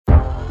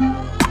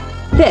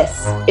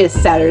This is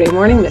Saturday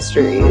Morning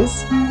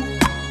Mysteries.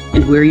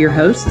 And we're your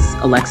hosts,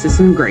 Alexis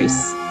and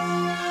Grace.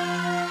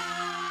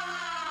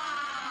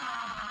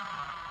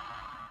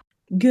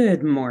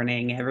 Good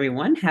morning,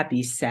 everyone.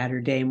 Happy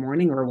Saturday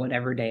morning, or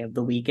whatever day of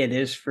the week it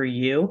is for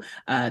you.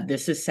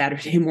 This is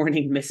Saturday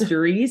Morning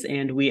Mysteries,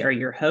 and we are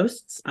your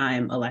hosts.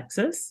 I'm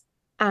Alexis.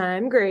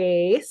 I'm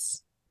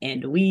Grace.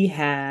 And we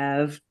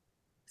have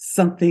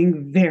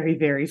something very,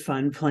 very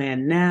fun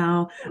planned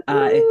now.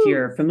 If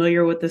you're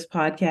familiar with this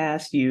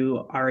podcast, you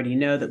already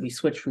know that we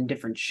switch from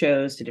different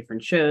shows to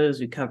different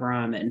shows. We cover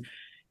them in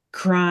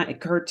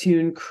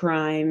cartoon,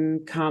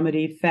 crime,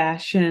 comedy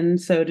fashion,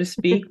 so to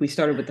speak. We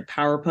started with the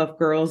Powerpuff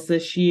Girls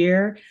this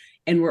year,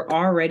 and we're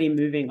already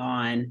moving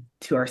on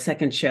to our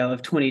second show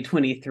of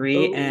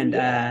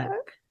 2023.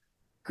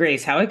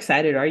 Grace, how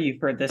excited are you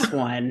for this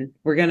one?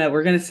 We're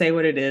gonna say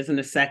what it is in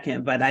a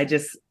second, but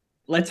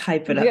let's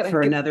hype it up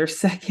for another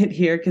second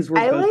here, because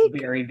we're both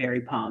very,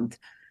 very pumped.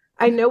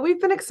 I know we've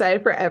been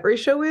excited for every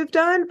show we've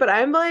done, but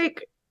I'm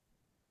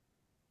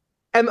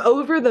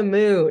over the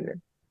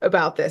moon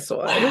about this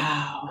one.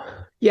 Wow.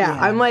 Yeah,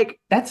 I'm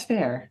that's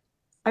fair.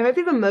 I might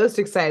be the most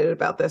excited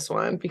about this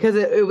one because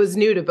it was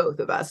new to both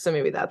of us, so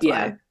maybe that's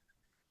why.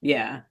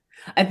 Yeah.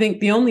 I think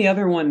the only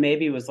other one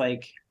maybe was I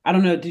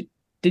don't know,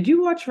 did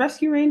you watch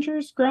Rescue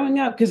Rangers growing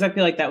up? Because I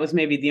feel like that was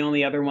maybe the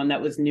only other one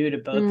that was new to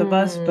both of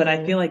us. But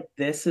I feel like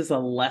this is a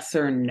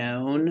lesser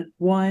known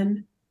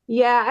one.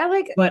 Yeah,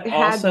 I but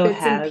had also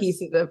bits and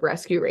pieces of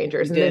Rescue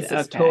Rangers, and this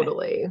is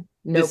totally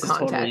this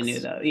context. Is totally new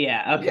though.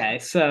 Yeah. Okay. Yeah.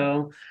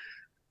 So,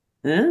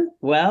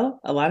 well,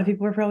 a lot of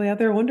people are probably out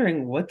there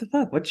wondering, what the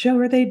fuck? What show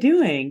are they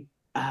doing?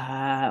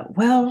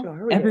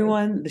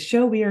 Everyone, the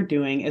show we are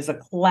doing is a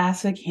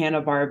classic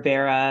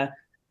Hanna-Barbera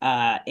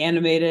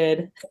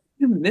animated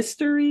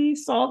mystery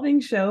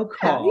solving show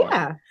called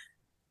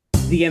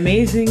The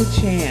Amazing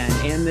Chan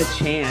and the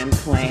Chan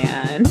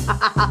Clan.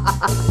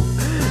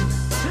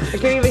 I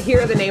can't even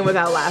hear the name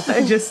without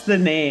laughing. Just the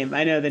name.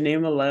 I know, the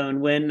name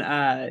alone.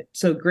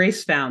 So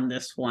Grace found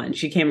this one.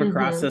 She came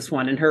across this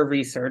one in her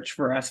research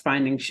for us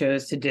finding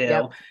shows to do.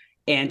 Yep.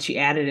 And she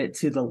added it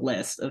to the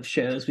list of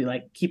shows. We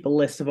keep a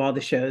list of all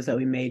the shows that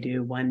we may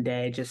do one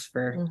day, just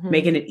for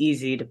making it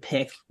easy to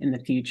pick in the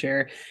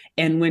future.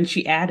 And when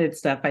she added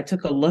stuff, I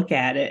took a look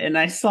at it and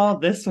I saw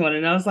this one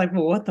and I was like,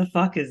 well, what the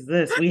fuck is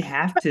this? We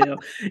have to.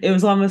 It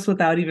was almost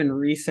without even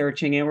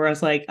researching it, where I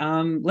was like,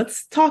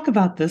 let's talk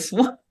about this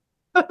one.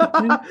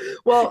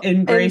 Well,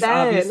 and Grace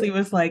obviously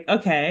was like,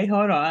 okay,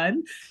 hold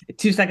on.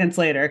 2 seconds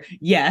later,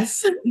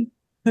 yes.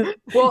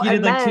 Well, you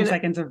did 2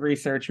 seconds of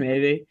research,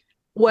 maybe.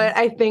 What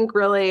I think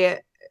really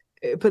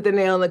put the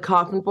nail in the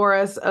coffin for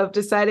us of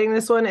deciding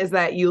this one is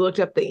that you looked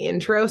up the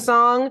intro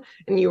song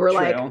and you were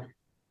like,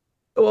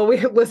 well, we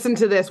listened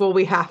to this. Well,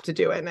 we have to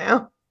do it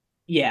now.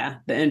 Yeah,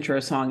 the intro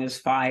song is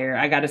fire.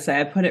 I got to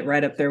say, I put it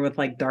right up there with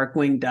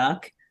Darkwing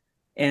Duck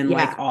and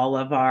all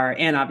of our,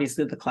 and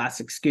obviously the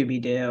classic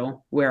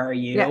Scooby-Doo, Where Are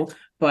You? Yeah.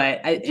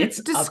 But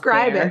it's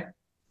describe it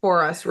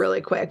for us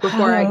really quick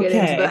before I get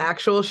into the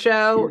actual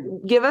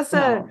show. Give us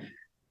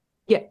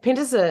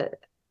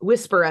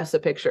whisper us a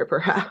picture,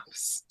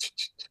 perhaps.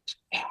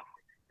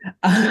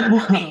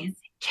 Let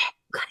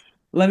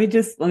me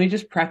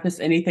just preface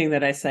anything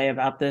that I say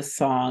about this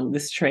song,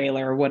 this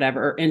trailer, or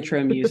whatever, or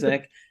intro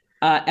music.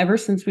 Ever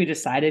since we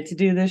decided to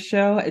do this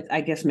show,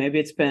 I guess maybe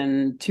it's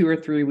been 2 or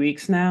 3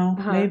 weeks now,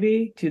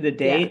 maybe to the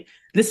date. Yeah.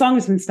 This song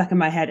has been stuck in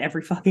my head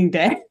every fucking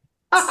day.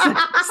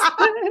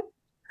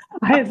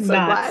 I have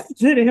not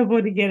been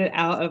able to get it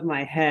out of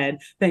my head.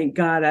 Thank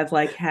God I've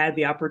had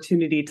the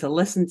opportunity to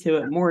listen to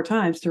it more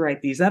times to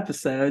write these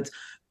episodes.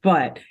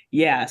 But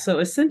yeah, so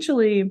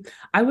essentially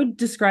I would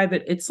describe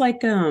it. It's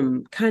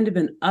kind of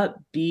an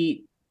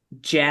upbeat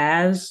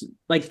jazz,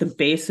 the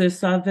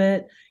basis of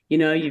it. You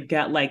know, you've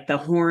got the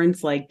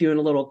horns doing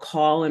a little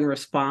call and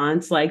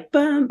response,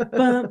 bump,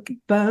 bump,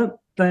 bump,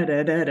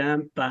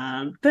 ba-da-da-dum,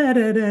 bump,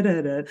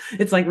 ba-da-da-da-da.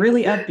 It's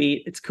really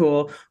upbeat. It's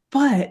cool.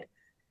 But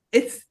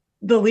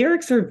the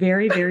lyrics are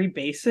very, very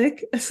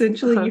basic.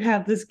 Essentially, you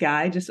have this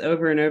guy just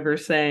over and over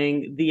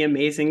saying the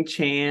amazing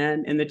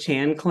Chan and the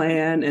Chan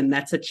clan, and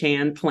that's a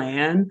Chan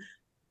plan.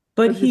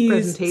 But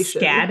he's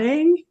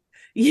scatting.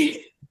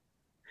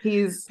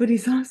 But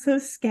he's also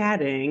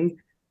scatting.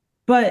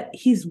 But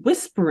he's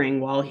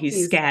whispering while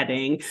he's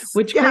scatting,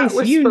 which Grace,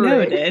 you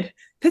noted,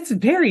 that's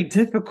very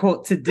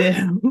difficult to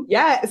do.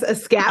 Yes, a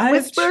scat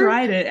whisper. I've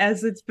tried it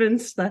as it's been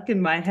stuck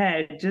in my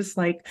head, just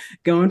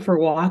going for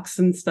walks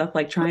and stuff,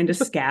 trying to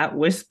scat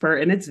whisper,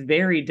 and it's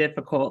very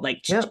difficult.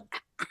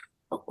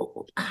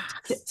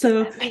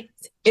 So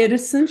it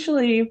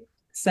essentially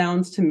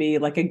sounds to me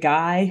like a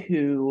guy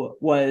who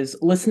was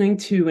listening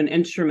to an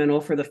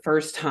instrumental for the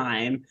first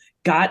time,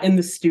 got in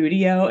the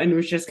studio and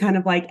was just kind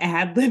of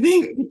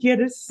ad-libbing to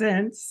get a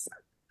sense.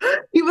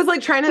 He was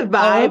trying to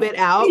vibe it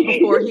out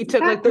before he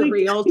took the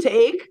real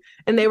take,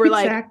 and they were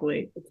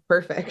it's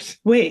perfect.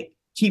 Wait,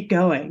 keep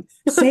going.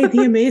 Say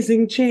the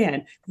amazing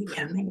Chan. The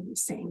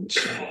amazing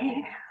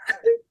Chan.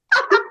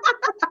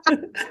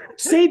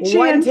 Say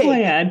Chan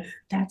plan.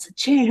 That's a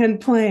Chan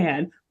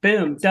plan.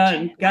 Boom,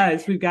 done.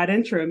 Guys, we've got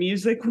intro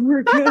music.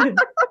 We're good.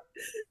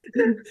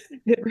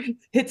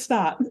 hit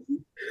stop.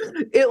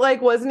 It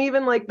like wasn't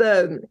even like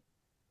the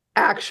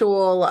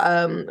actual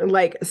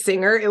like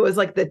singer. It was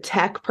like the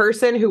tech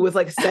person who was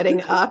like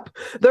setting up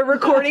the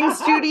recording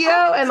studio,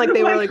 and like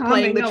they were like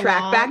playing the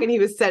track back, and he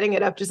was setting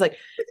it up just like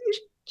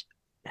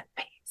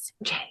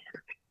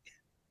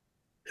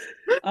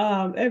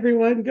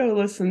everyone go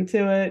listen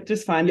to it.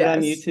 Just find it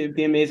on YouTube,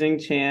 The Amazing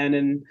Chan,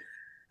 and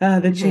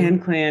the Chan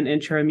Clan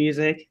intro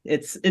music.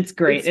 It's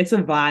great. It's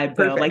a vibe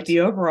though. Like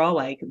the overall,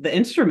 like the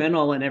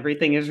instrumental and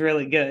everything is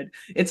really good.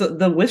 It's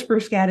the whisper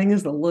scatting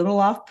is a little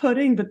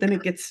off-putting, but then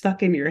it gets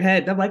stuck in your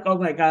head. I'm like, oh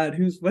my God,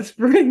 who's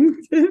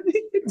whispering to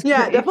me? It's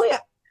great. Definitely.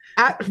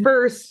 At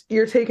first,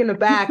 you're taken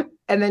aback,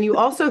 and then you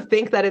also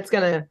think that it's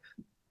gonna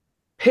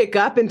pick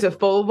up into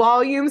full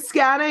volume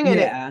scatting, and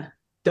it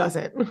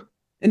doesn't.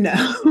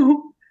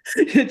 No.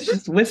 It's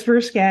just whisper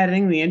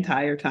scatting the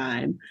entire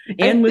time,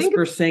 and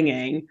whisper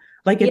singing.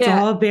 Like it's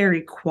all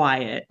very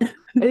quiet.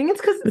 I think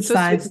it's because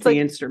besides the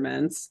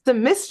instruments, it's a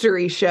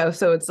mystery show,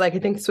 so it's like I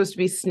think it's supposed to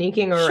be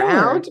sneaking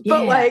around,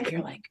 but like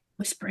you're like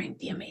whispering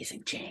The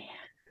Amazing Chan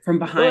from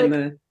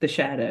behind the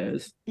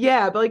shadows.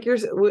 Yeah, but like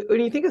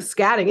when you think of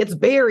scatting, it's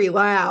very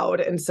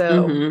loud, and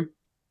so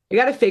you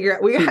got to figure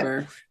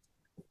out.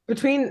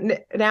 Between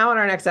now and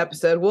our next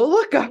episode, we'll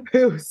look up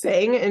who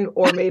sang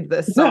or made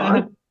this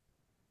song.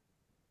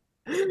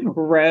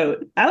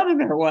 Wrote. I don't think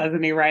there was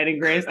any writing,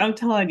 Grace. I'm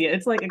telling you,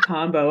 it's like a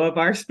combo of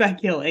our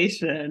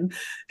speculation.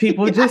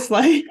 People just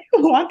like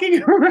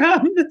walking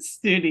around the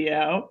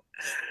studio,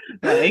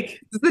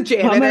 like the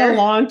janitor coming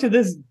along to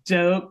this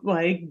dope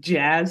like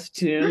jazz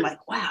tune.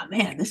 Like, wow,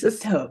 man, this is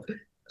dope.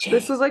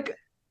 This was like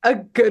a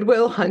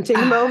Goodwill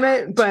Hunting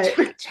moment, but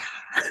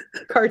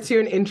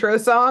cartoon intro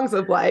songs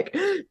of like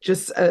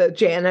just a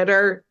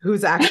janitor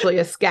who's actually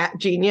a scat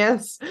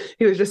genius.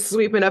 He was just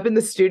sweeping up in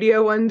the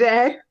studio one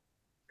day.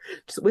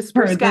 Just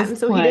whisper scatting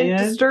so he didn't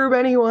disturb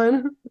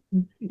anyone.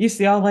 You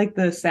see all like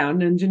the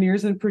sound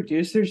engineers and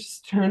producers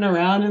just turn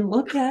around and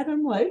look at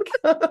him like,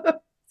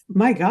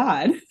 my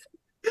God,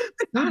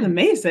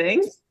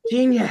 amazing.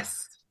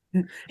 Genius.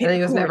 And he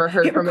was never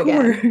heard from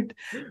again.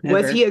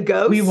 Never. Was he a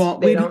ghost?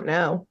 We don't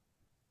know.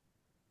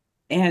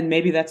 And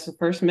maybe that's the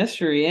first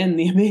mystery in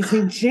The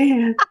Amazing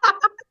Chan.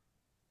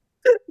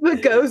 The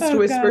ghost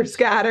whisper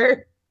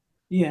scatter.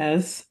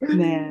 Yes,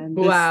 man.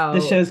 Wow.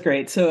 The show's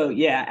great. So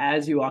yeah,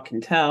 as you all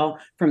can tell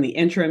from the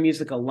intro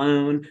music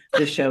alone,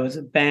 the show is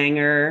a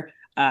banger.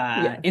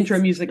 Intro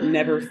music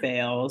never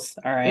fails.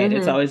 All right.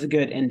 It's always a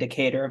good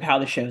indicator of how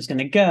the show's going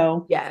to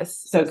go.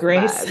 Yes. So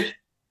Grace,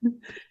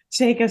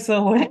 take us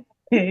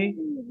away.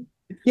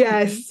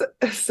 Yes.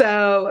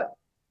 So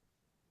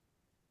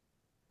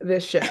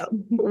this show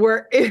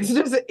where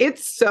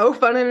it's so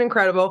fun and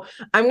incredible.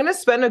 I'm going to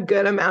spend a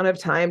good amount of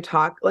time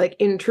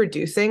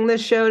introducing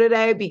this show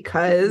today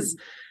because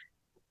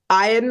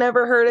I had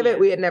never heard of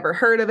it. We had never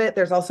heard of it.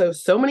 There's also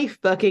so many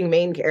fucking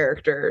main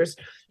characters.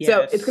 Yes.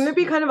 So it's going to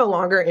be kind of a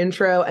longer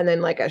intro and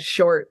then like a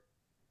short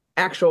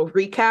actual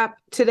recap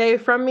today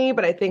from me,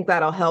 but I think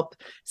that'll help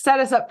set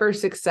us up for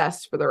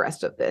success for the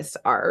rest of this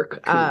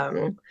arc.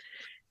 Cool.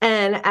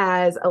 And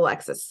as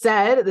Alexis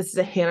said, this is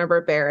a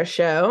Hanna-Barbera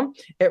show.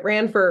 It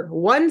ran for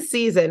one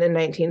season in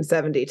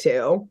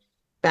 1972.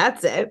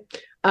 That's it.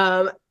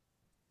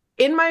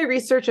 In my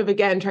research of,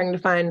 again, trying to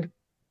find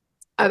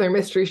other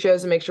mystery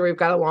shows and make sure we've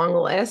got a long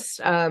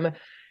list, I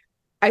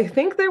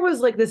think there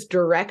was like this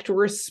direct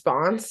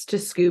response to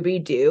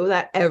Scooby-Doo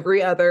that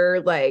every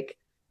other like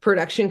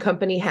production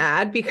company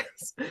had,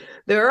 because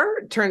there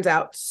are, turns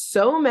out,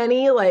 so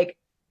many like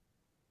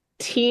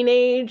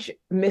teenage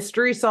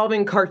mystery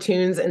solving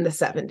cartoons in the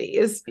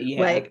 70s.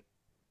 Like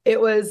it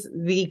was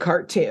the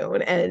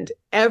cartoon, and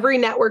every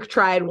network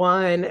tried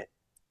one.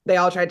 They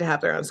all tried to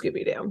have their own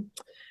Scooby-Doo.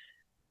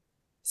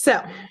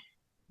 So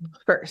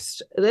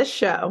first, this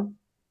show,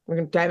 we're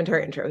going to dive into our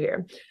intro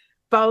here,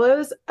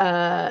 follows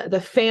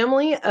the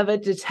family of a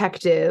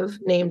detective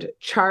named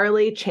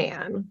Charlie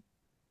Chan.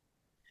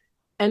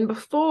 And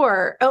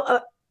before,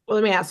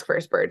 let me ask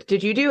first, Bird,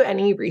 did you do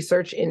any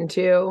research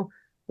into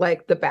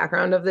like the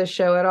background of this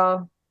show at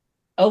all?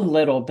 A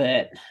little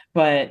bit,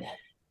 but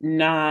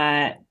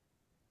not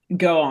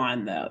go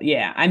on though.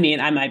 Yeah. I mean,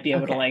 I might be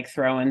able to like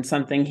throw in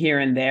something here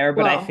and there,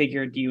 but I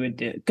figured you would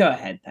do. Go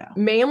ahead though.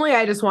 Mainly,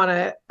 I just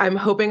I'm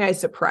hoping I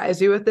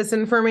surprise you with this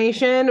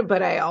information,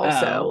 but I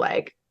also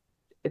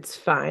it's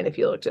fine if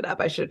you looked it up.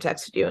 I should have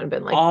texted you and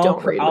been like,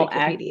 don't read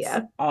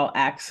Wikipedia. I'll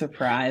act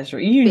surpurped.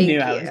 You knew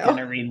I was going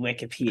to read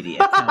Wikipedia.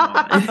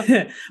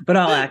 But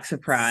I'll act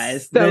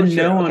surprised. So then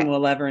no one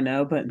will ever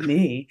know but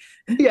me.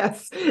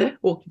 Yes.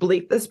 We'll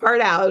bleep this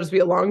part out. It'll just be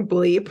a long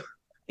bleep.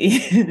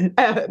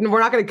 We're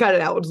not going to cut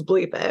it out. We'll just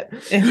bleep it.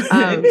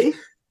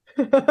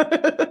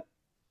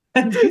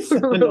 So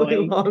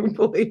really long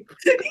bleep.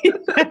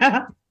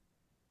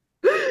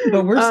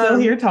 But we're still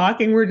here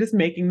talking. We're just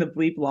making the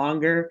bleep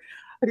longer.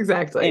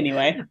 Exactly.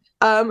 Anyway.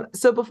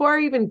 So before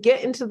I even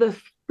get into the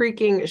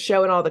freaking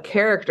show and all the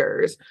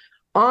characters,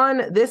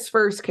 on this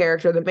first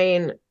character, the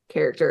main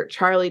character,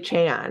 Charlie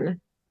Chan,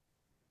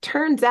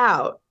 turns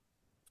out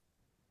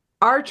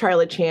our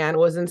Charlie Chan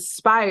was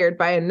inspired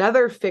by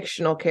another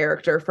fictional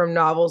character from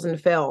novels and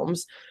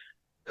films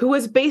who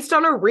was based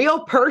on a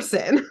real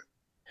person.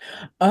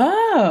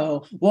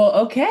 Oh, well,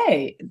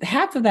 okay.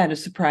 Half of that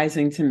is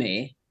surprising to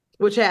me.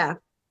 Which half?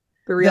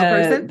 The real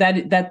person?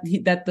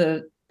 That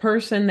the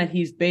person that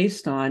he's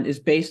based on is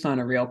based on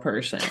a real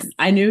person.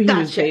 I knew he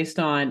was based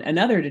on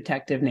another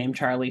detective named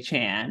Charlie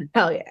Chan.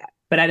 Hell yeah.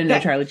 But I didn't know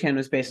Charlie Chan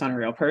was based on a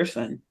real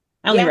person.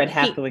 I only read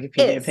half the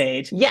Wikipedia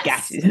page. Yes.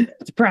 Gotcha.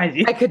 Surprise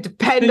you. I could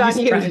depend on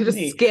you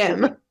to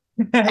skim.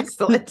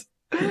 Excellent.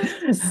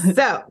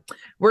 So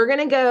we're going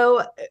to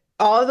go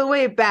all the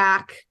way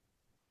back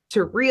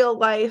to real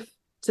life,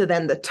 to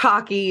then the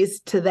talkies,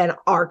 to then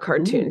our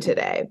cartoon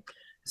today.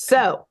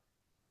 So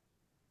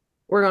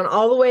we're going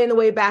all the way in the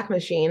Wayback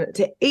Machine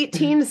to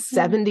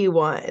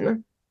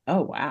 1871.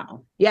 Oh,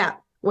 wow. Yeah.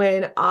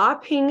 When Ah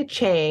Ping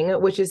Chang,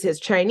 which is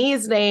his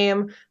Chinese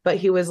name, but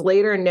he was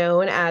later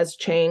known as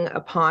Chang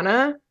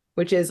Apana,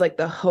 which is like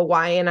the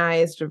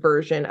Hawaiianized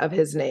version of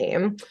his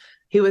name.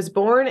 He was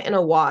born in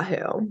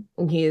Oahu.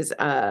 He's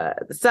the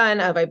son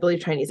of, I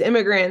believe, Chinese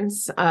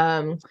immigrants.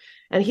 And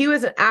he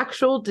was an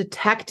actual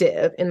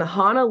detective in the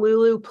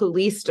Honolulu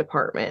Police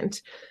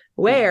Department,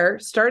 where,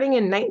 starting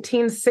in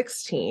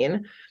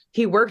 1916,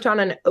 he worked on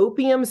an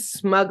opium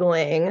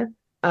smuggling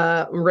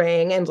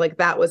ring, and like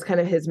that was kind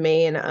of his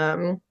main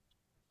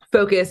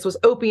focus, was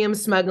opium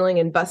smuggling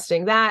and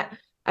busting that,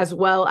 as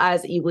well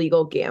as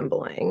illegal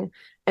gambling.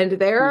 And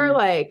there are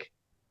like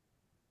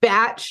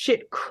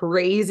batshit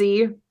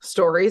crazy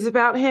stories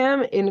about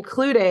him,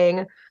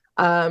 including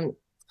part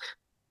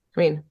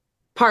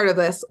of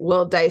this, a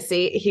little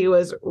dicey. He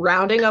was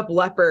rounding up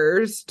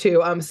lepers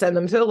to send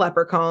them to the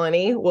leper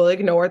colony. We'll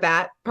ignore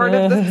that part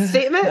of the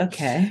statement.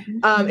 Okay.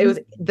 It was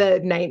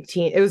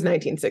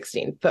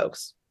 1916,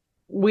 folks.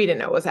 We didn't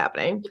know what was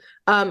happening.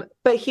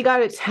 But he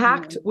got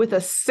attacked with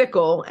a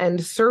sickle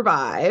and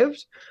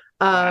survived.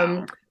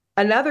 Wow.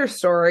 Another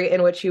story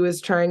in which he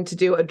was trying to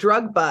do a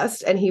drug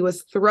bust, and he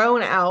was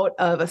thrown out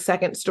of a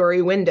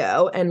second-story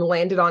window and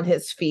landed on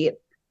his feet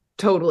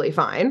totally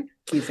fine.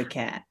 He's a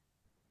cat.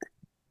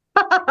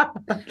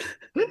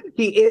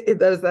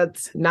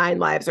 That's 9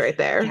 lives right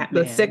there. Cat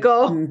the man.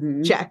 Sickle,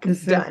 check, the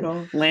sickle.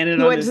 done. Landed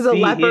he on went his to the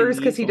feet. lepers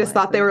because he just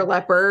thought they were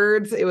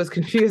leopards. It was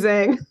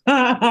confusing.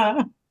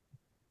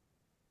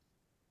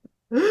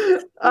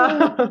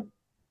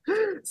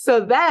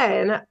 So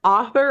then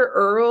author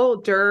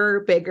Earl Durr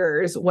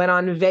Biggers went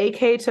on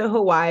vacay to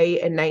Hawaii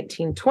in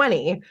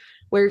 1920,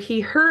 where he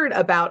heard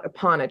about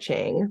Apana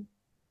Chang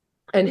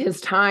and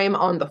his time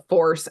on the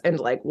force, and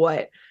like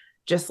what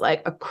just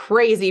like a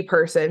crazy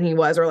person he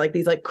was, or like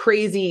these like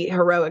crazy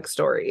heroic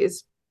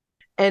stories.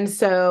 And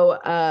so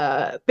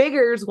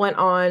Biggers went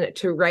on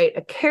to write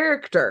a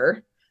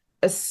character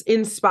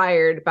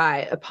inspired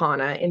by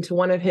Apana into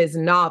one of his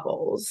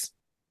novels.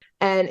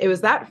 And it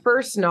was that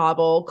first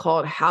novel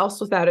called House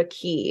Without a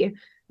Key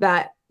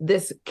that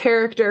this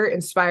character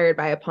inspired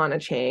by Apana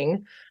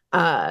Chang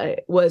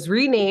was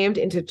renamed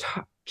into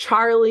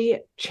Charlie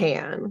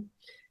Chan.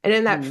 And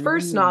in that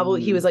first novel,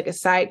 he was like a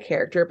side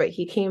character, but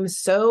he became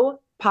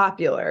so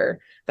popular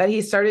that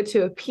he started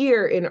to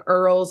appear in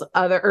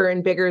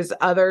in Biggers'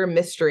 other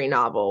mystery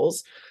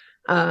novels.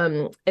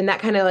 And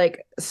that kind of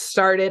like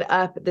started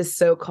up this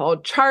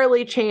so-called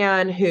Charlie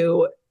Chan,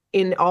 who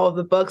in all of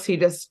the books, he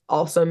just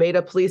also made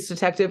a police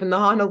detective in the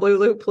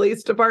Honolulu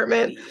Police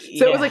Department.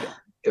 So it was like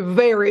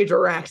very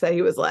direct that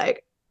he was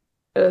like,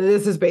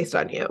 this is based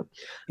on you.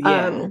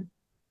 Yeah.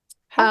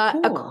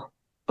 How cool.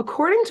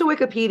 According to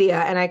Wikipedia,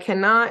 and I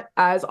cannot,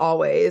 as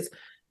always,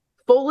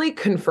 fully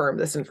confirm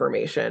this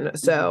information.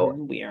 So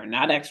we are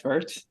not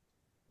experts.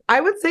 I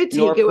would say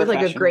take it with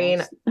like a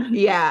grain,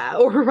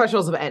 or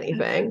professionals of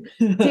anything.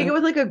 Take it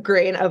with like a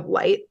grain of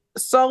light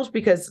salt,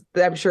 because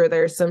I'm sure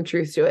there's some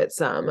truth to it,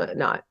 some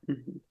not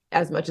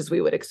as much as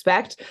we would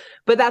expect.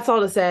 But that's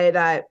all to say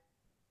that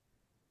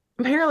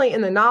apparently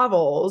in the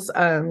novels,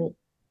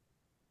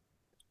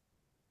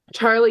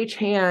 Charlie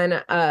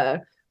Chan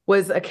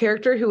was a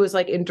character who was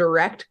like in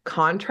direct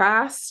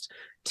contrast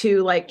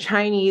to like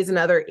Chinese and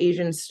other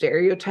Asian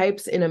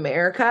stereotypes in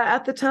America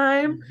at the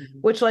time,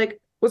 which like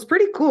was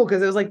pretty cool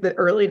because it was like the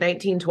early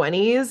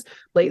 1920s,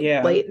 late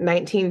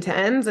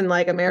 1910s, and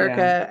like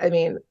America, I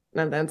mean,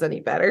 none of that's any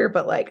better,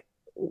 but like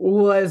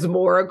was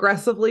more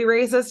aggressively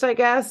racist, I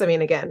guess. I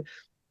mean, again,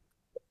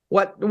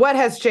 what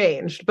has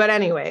changed? But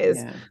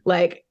anyways,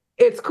 like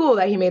it's cool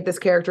that he made this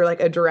character like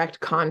a direct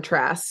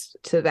contrast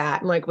to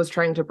that and like was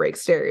trying to break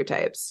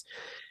stereotypes.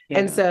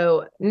 And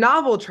so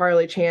novel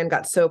Charlie Chan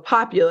got so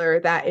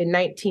popular that in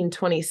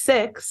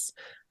 1926,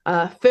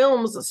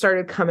 films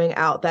started coming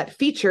out that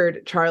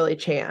featured Charlie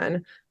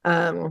Chan.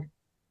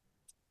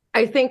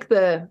 I think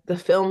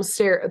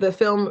the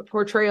film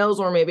portrayals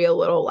were maybe a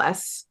little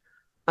less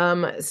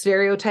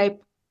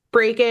stereotype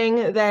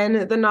breaking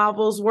than the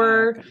novels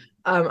were.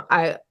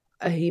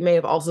 He may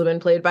have also been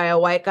played by a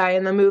white guy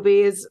in the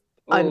movies.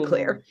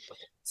 Unclear.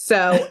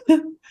 So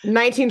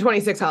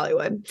 1926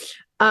 Hollywood.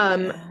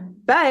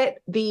 But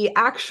the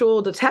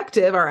actual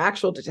detective,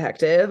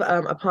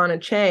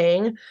 Apana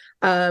Chang,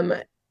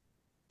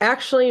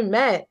 actually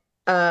met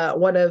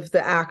one of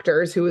the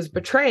actors who was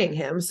betraying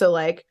him. So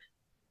like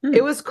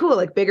it was cool.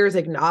 Like Biggers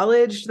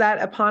acknowledged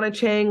that Apana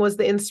Chang was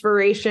the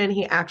inspiration.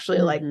 He actually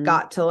like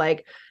got to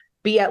like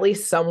be at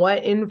least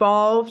somewhat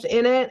involved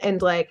in it.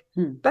 And like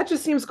that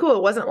just seems cool.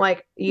 It wasn't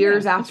like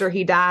years after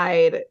he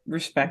died.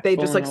 Respectful they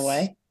just like in a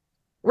way.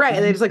 Right.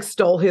 And they just like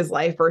stole his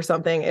life or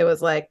something. It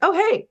was like, oh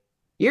hey,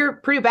 you're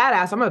pretty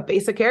badass. I'm gonna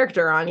base a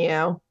character on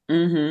you.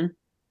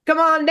 Come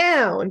on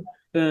down.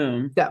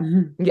 Boom. So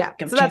yeah.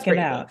 Come so check it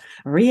out.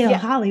 Cool. Real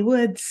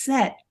Hollywood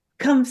set.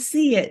 Come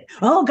see it.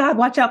 Oh God,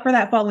 watch out for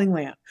that falling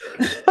lamp.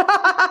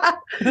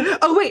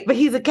 Oh wait, but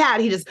he's a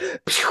cat. He just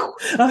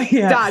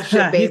dodged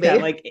it,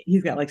 baby.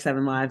 He's got like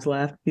 7 lives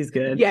left. He's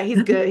good. Yeah,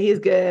 he's good. He's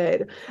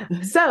good.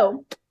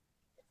 So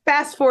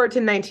fast forward to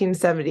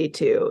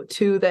 1972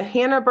 to the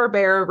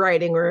Hanna-Barbera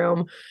writing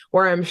room,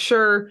 where I'm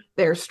sure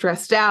they're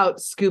stressed out.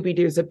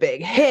 Scooby-Doo's a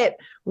big hit.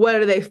 What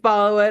do they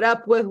follow it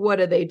up with? What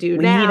do they do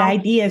now? We need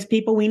ideas,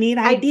 people. We need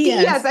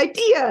ideas.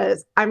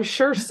 Ideas. I'm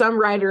sure some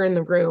writer in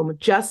the room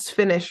just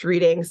finished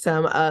reading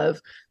some of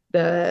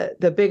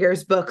the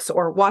Biggers books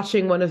or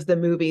watching one of the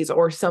movies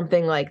or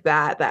something like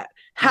that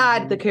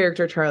had the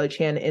character Charlie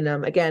Chan in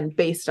them. Again,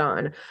 based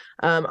on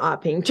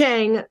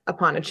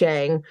Apana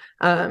Chang,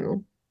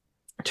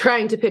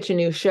 trying to pitch a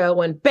new show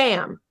when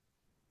bam,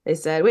 they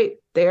said, wait,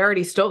 they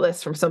already stole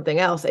this from something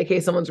else, aka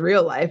someone's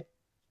real life.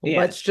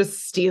 Let's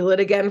just steal it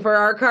again for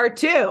our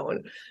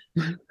cartoon,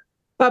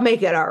 but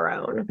make it our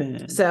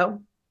own.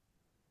 So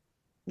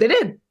they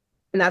did.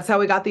 And that's how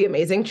we got the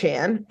Amazing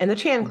Chan and the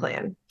Chan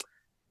clan.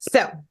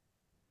 So,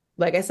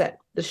 like I said,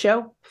 the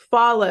show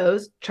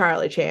follows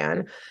Charlie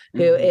Chan,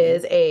 who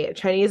is a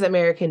Chinese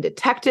American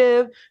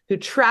detective who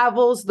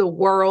travels the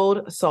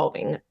world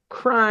solving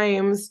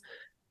crimes.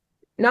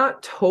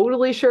 Not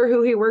totally sure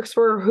who he works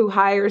for, who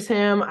hires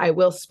him. I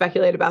will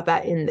speculate about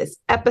that in this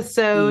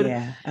episode.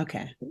 Yeah,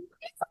 okay.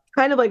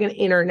 Kind of like an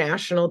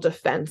international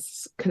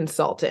defense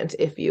consultant,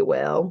 if you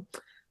will.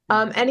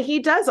 And he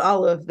does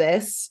all of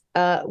this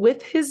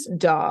with his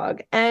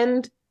dog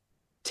and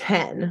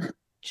 10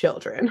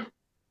 children.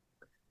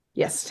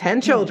 Yes,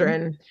 10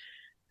 children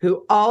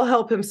who all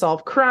help him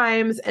solve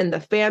crimes. And the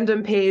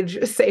fandom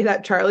page say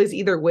that Charlie's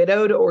either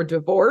widowed or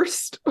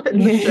divorced.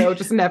 And the show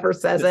just never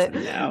says it.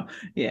 No.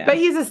 Yeah. But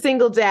he's a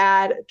single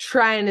dad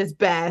trying his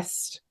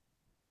best,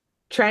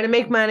 trying to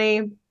make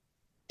money,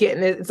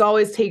 getting it. It's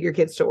always take your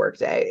kids to work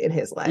day in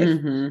his life.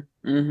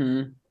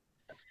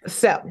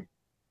 So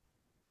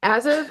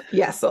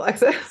yes,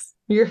 Alexis,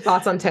 your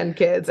thoughts on 10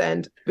 kids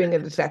and being a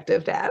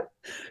detective dad?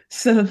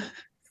 So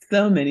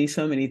many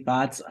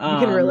thoughts. You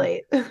can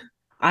relate.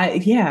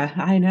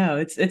 I know.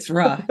 It's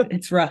rough.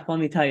 It's rough. Let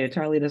me tell you,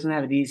 Charlie doesn't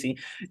have it easy.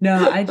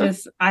 No,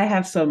 I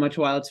have so much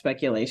wild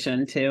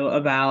speculation too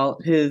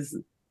about his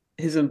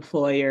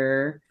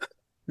employer,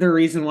 the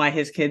reason why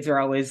his kids are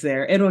always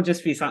there. It'll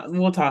just be something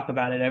we'll talk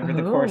about it over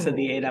the course of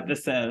the 8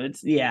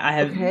 episodes. Yeah, I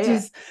have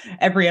just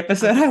every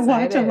episode I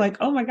watch, I'm like,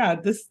 oh my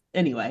God, this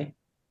anyway.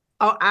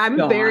 Oh, I'm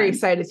very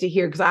excited to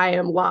hear because I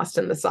am lost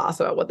in the sauce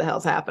about what the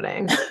hell's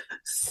happening.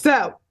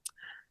 So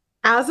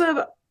as of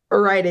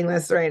writing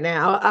this right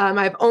now,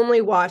 I've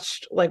only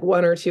watched like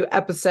 1 or 2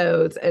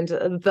 episodes, and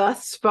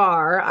thus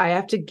far I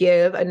have to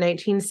give a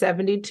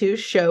 1972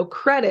 show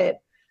credit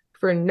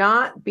for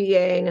not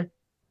being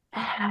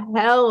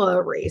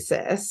hella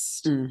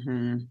racist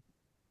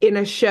in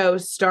a show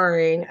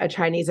starring a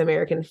Chinese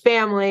American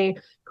family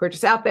who are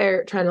just out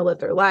there trying to live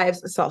their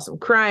lives, solve some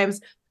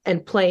crimes,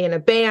 and play in a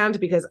band,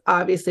 because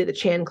obviously the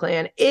Chan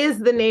clan is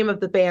the name of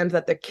the band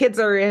that the kids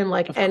are in,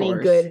 like any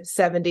good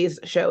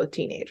 70s show with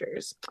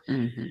teenagers.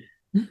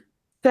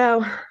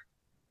 So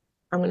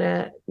I'm going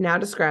to now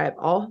describe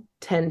all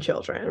 10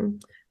 children.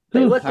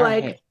 They look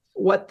like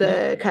what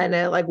the kind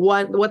of like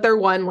what their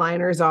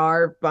one-liners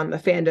are on the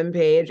fandom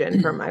page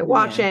and from my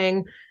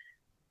watching.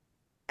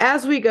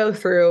 As we go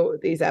through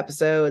these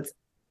episodes,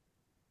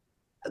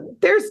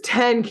 there's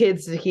 10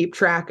 kids to keep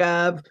track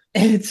of.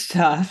 It's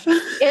tough.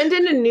 And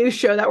in a new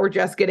show that we're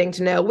just getting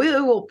to know, we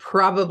will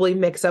probably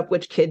mix up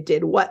which kid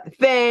did what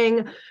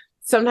thing.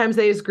 Sometimes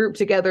they just group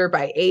together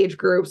by age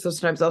group. So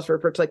sometimes I'll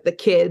refer to like the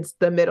kids,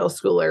 the middle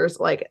schoolers,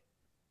 like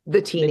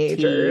the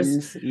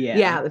teenagers.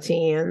 The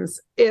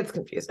teens. It's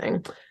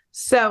confusing.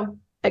 So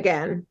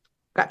again,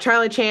 got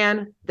Charlie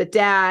Chan, the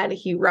dad.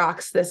 He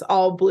rocks this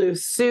all blue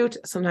suit,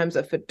 sometimes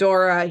a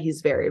fedora.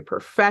 He's very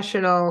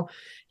professional.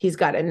 He's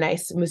got a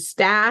nice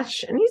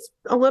mustache, and he's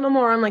a little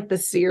more on like the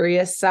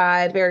serious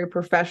side, very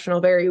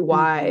professional, very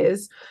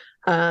wise.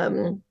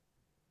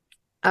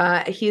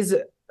 He's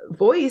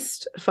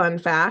voiced, fun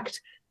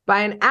fact,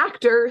 by an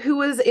actor who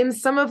was in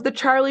some of the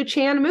Charlie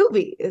Chan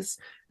movies.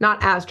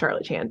 Not as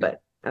Charlie Chan,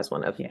 but as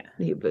one of,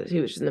 he was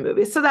just in the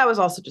movies. So that was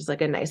also just like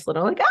a nice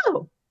little like,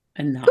 oh,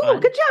 cool,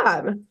 good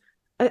job.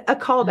 A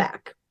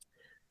callback.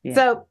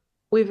 So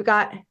we've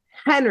got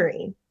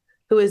Henry,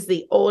 who is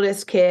the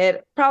oldest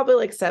kid, probably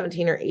like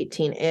 17 or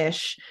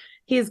 18-ish.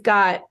 He's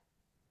got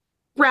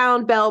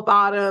round bell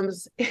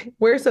bottoms,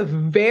 wears a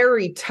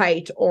very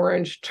tight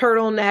orange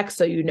turtleneck,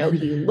 so you know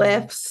he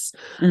lifts.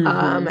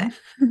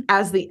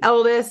 As the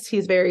eldest,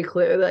 he's very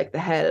clearly like the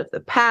head of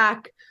the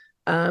pack.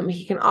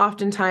 He can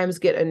oftentimes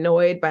get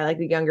annoyed by like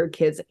the younger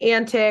kids'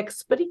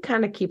 antics, but he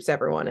kind of keeps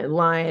everyone in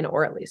line,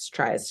 or at least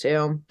tries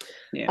to.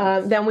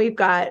 Then we've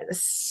got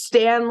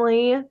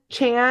Stanley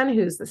Chan,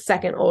 who's the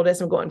second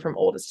oldest. I'm going from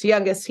oldest to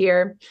youngest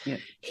here.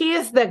 He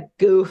is the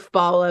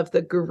goofball of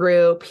the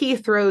group. He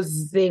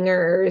throws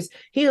zingers.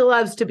 He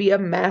loves to be a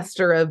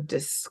master of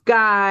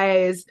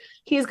disguise.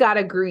 He's got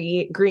a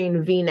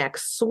green V-neck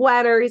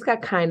sweater. He's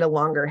got kind of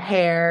longer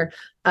hair.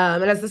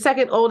 And as the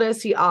second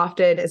oldest, he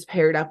often is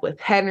paired up with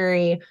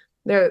Henry.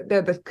 They're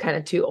the kind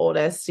of two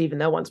oldest, even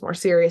though one's more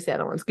serious, the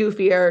other one's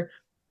goofier.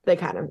 They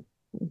kind of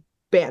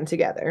band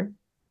together.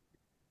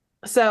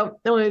 So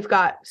then we've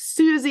got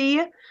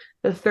Susie,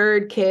 the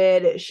third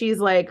kid. She's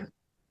like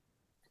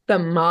the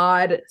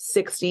mod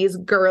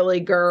 60s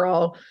girly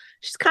girl.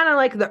 She's kind of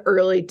like the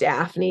early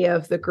Daphne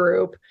of the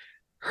group.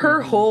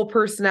 Her whole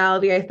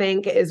personality, I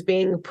think, is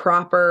being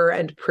proper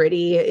and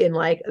pretty in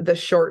like the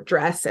short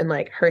dress and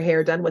like her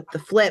hair done with the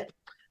flip.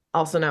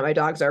 Also, now my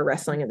dogs are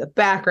wrestling in the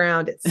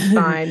background. It's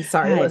fine.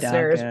 Sorry,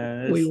 listeners.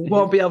 Doggos. We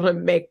won't be able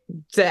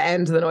to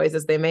end the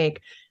noises they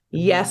make.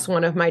 Yes,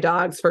 one of my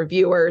dogs, for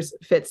viewers,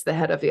 fits the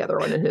head of the other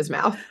one in his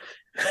mouth.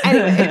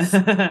 Anyways,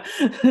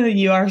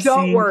 you are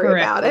don't worry correctly.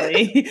 about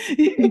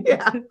it.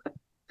 Yeah.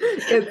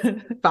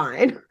 It's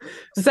fine.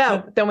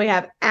 So then we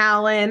have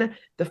Alan,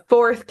 the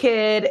fourth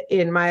kid.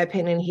 In my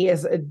opinion, he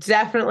is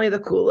definitely the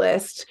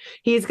coolest.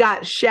 He's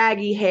got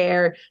shaggy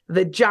hair,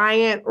 the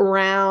giant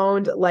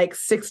round, like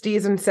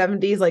 60s and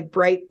 70s, like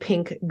bright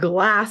pink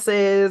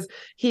glasses.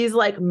 He's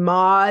like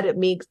Maude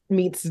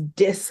meets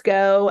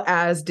Disco,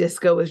 as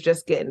Disco was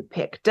just getting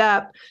picked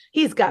up.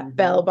 He's got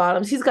bell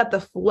bottoms. He's got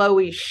the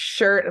flowy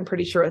shirt, I'm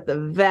pretty sure, with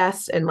the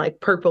vest and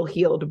like purple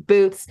heeled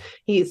boots.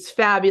 He's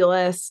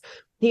fabulous.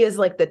 He is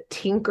like the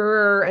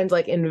tinkerer and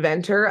like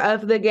inventor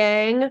of the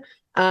gang.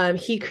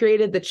 He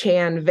created the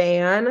Chan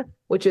van,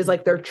 which is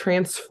like their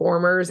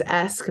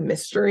Transformers-esque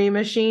mystery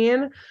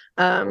machine.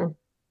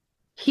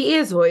 He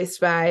is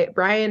voiced by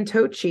Brian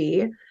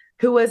Tochi,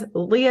 who was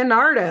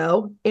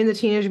Leonardo in the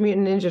Teenage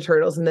Mutant Ninja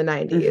Turtles in the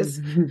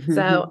 90s.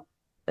 So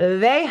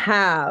they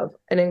have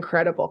an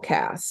incredible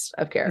cast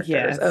of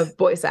characters, of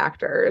voice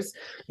actors.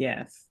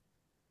 Yes.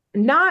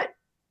 Not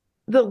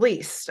the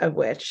least of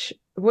which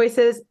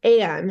voices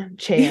Anne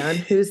Chan,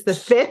 who's the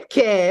fifth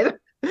kid.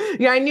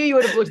 Yeah, I knew you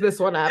would have looked this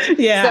one up.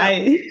 Yeah.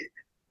 So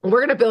we're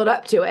going to build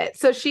up to it.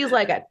 So she's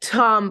like a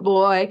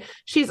tomboy.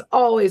 She's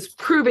always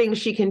proving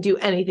she can do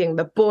anything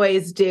the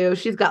boys do.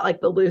 She's got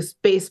like the loose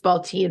baseball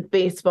tee and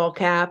baseball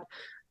cap.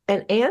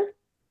 And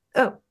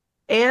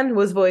Anne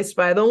was voiced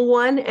by the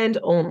one and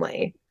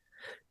only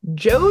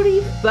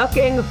Jodie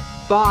fucking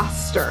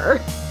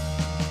Foster.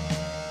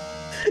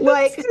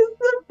 Like, it's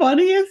the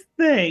funniest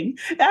thing.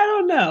 I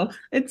don't know.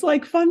 It's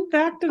like fun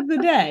fact of the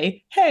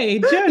day. Hey,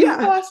 Jodie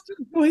Foster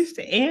voiced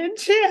Anne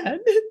Chan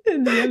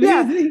in the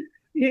amazing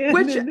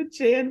in the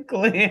Chan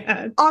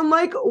clan. On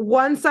like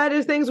one side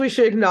of things, we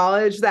should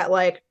acknowledge that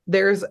like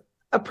there's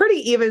a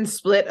pretty even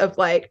split of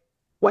like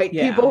white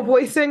people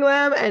voicing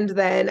them and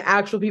then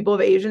actual people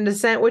of Asian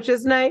descent, which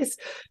is nice.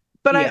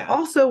 But I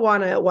also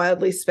want to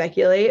wildly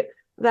speculate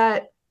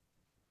that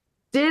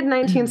did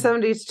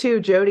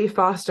 1972 Jodie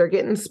Foster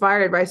get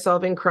inspired by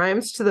solving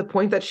crimes to the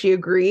point that she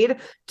agreed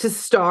to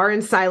star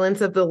in Silence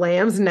of the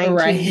Lambs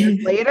 19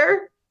 years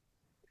later?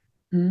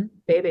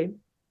 Maybe.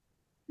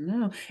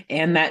 No.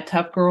 And that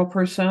tough girl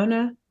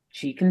persona,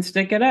 she can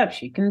stick it up.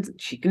 She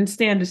can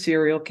stand a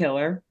serial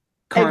killer.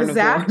 Carnivore,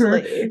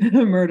 exactly.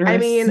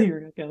 Murderous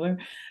serial killer.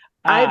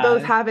 I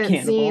both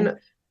haven't seen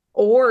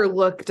or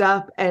looked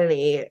up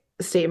any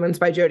statements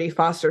by Jodie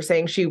Foster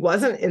saying she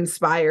wasn't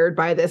inspired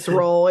by this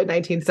role in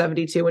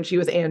 1972 when she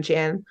was Anne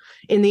Chan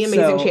in The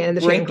Amazing Chan and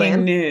the Chan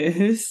Clan. Breaking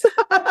news.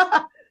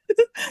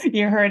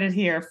 You heard it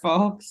here,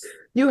 folks.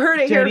 You heard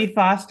it here. Jodie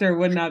Foster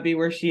would not be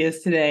where she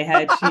is today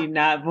had she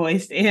not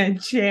voiced Anne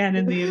Chan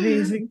in The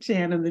Amazing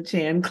Chan and the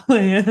Chan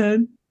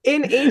Clan.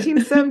 In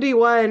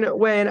 1871,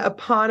 when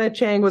Apana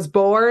Chang was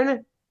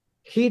born,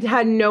 he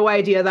had no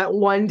idea that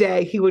one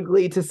day he would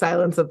lead to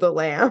Silence of the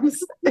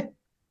Lambs.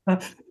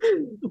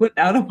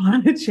 Without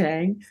Apana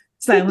Chang,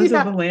 Silence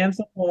of the Lambs,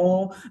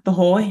 the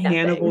whole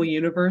Hannibal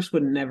universe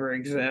would never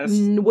exist.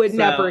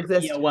 Never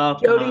exist.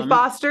 Jodie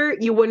Foster,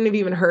 you wouldn't have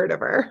even heard of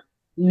her.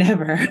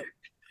 Never.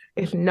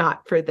 If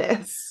not for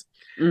this.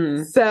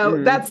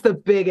 That's the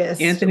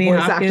biggest. Anthony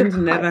Hopkins,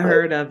 never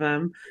heard of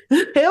him.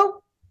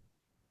 Who?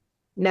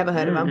 Never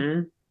heard of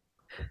him.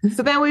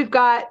 So then we've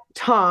got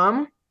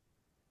Tom,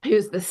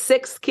 who's the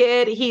sixth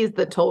kid. He's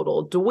the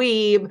total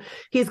dweeb.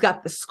 He's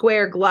got the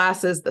square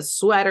glasses, the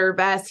sweater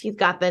vest. He's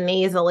got the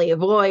nasally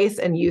voice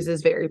and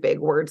uses very big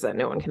words that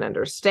no one can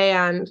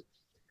understand.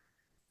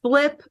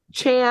 Flip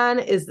Chan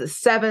is the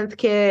seventh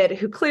kid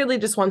who clearly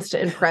just wants to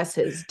impress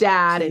his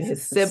dad and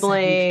his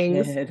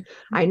siblings.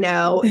 I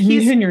know.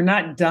 And you're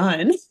not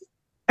done.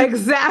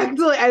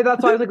 Exactly.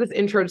 That's why I was like, this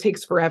intro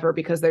takes forever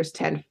because there's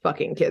 10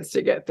 fucking kids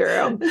to get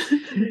through.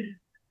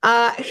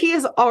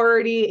 He's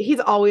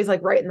always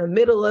like right in the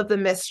middle of the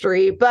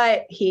mystery,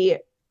 but he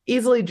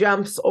easily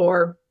jumps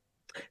or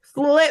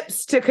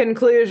flips to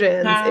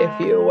conclusions, if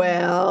you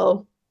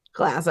will.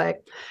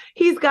 Classic.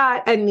 He's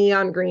got a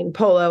neon green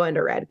polo and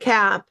a red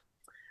cap.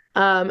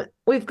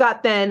 We've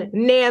got then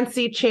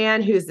Nancy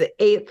Chan, who's the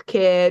 8th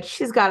kid.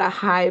 She's got a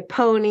high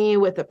pony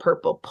with a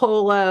purple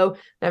polo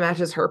that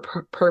matches her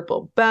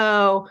purple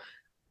bow.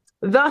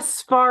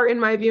 Thus far in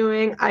my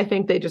viewing, I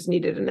think they just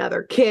needed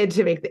another kid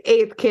to make the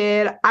 8th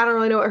kid. I don't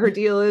really know what her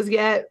deal is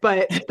yet,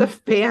 but the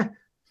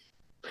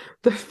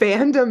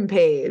fandom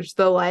page,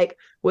 the like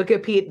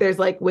Wikipedia, there's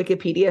like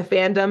Wikipedia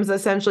fandoms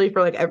essentially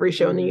for like every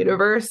show in the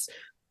universe.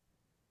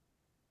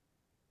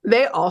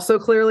 They also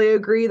clearly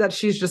agree that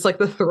she's just like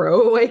the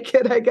throwaway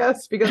kid, I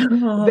guess, because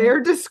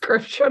their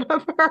description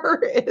of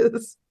her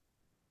is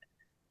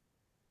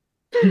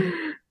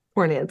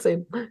poor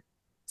Nancy.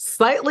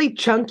 Slightly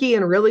chunky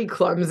and really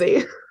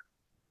clumsy.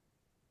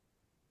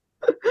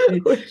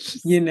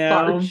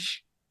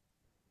 Harsh.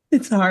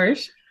 It's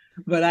harsh,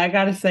 but I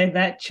gotta say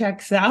that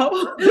checks out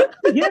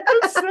the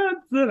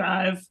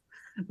episodes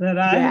that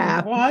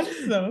I've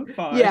watched so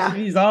far. Yeah.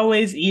 He's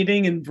always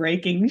eating and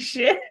breaking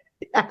shit.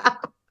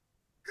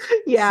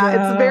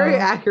 It's very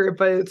accurate,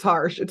 but it's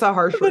harsh. It's a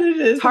harsh, but it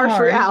is harsh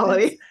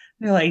reality.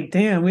 They're like,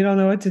 damn, we don't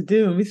know what to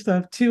do. We still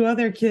have 2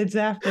 other kids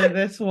after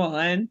this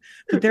one,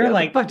 but they're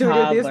like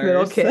toddlers. These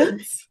middle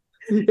kids.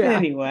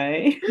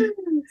 Anyway,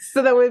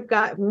 so then we've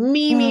got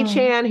Mimi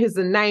Chan, who's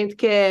the 9th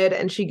kid,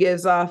 and she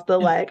gives off the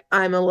like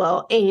I'm a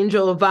little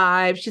angel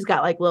vibe. She's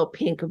got like little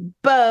pink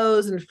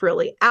bows and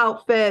frilly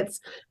outfits,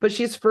 but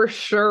she's for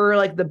sure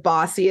like the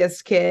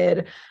bossiest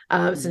kid,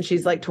 since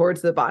she's like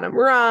towards the bottom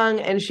rung,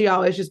 and she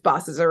always just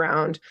bosses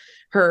around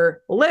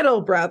her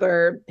little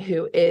brother,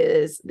 who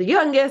is the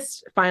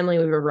youngest. Finally,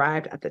 we've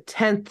arrived at the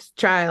 10th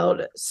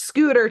child,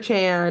 Scooter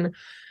Chan.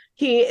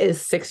 He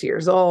is 6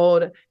 years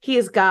old.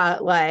 He's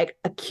got like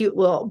a cute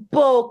little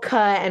bowl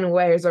cut and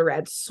wears a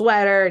red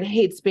sweater and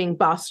hates being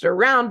bossed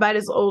around by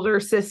his older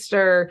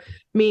sister,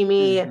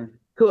 Mimi,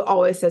 who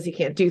always says he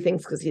can't do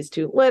things because he's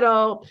too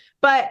little,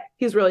 but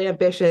he's really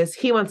ambitious.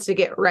 He wants to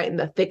get right in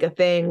the thick of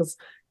things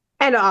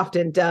and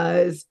often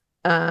does.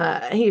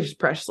 He's just a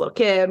precious little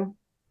kid.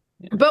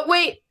 Yeah. But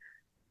wait,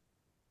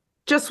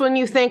 just when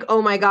you think,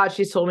 oh my God,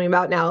 she's told me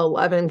about now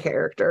 11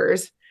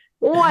 characters,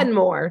 one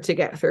more to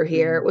get through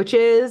here, which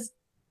is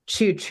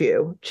Choo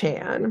Choo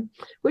Chan,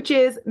 which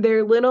is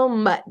their little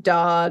mutt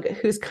dog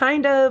who's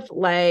kind of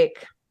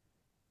like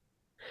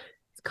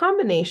a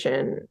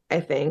combination,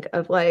 I think,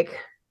 of like,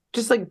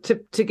 just like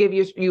to give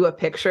you a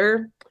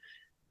picture.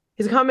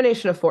 He's a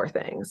combination of 4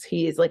 things.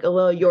 He's like a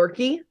little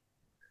Yorkie,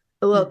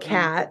 a little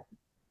cat,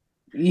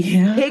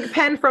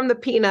 Pigpen from the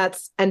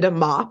Peanuts, and a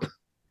mop.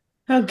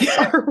 Okay.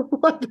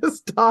 What this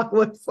dog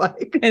looks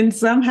like. And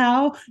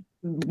somehow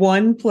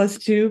 1 +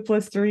 2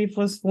 + 3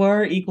 +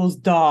 4 equals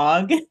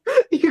dog.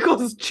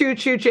 Equals Choo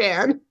Choo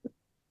Chan.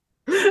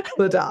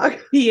 The dog.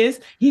 He's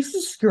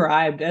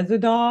described as a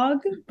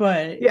dog,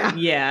 but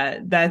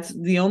that's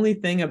the only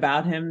thing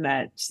about him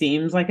that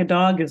seems like a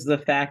dog is the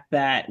fact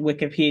that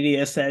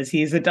Wikipedia says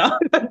he's a dog.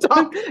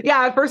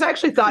 Yeah, at first I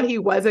actually thought he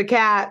was a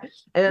cat,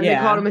 and then they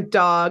called him a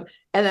dog,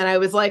 and then I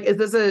was like, is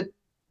this a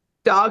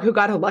dog who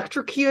got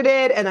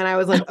electrocuted? And then I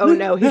was like, oh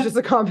no, he's just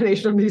a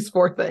combination of these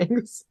 4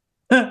 things.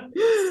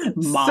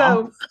 Mop.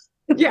 So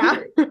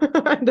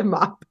and a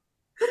mop.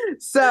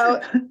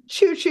 So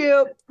Choo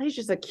Choo, he's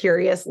just a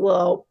curious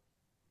little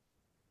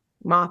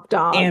mop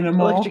dog,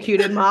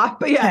 electrocuted mop,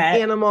 but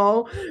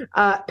animal,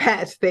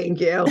 pet. Thank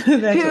you.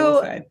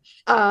 Who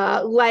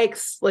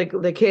likes like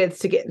the kids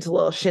to get into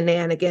little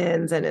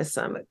shenanigans and is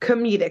some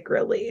comedic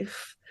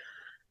relief.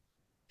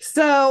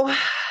 So,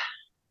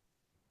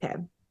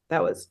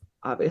 that was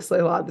obviously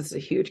a lot. This is a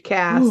huge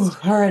cast. Ooh,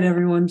 all right,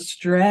 everyone,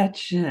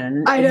 stretch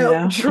and I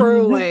know,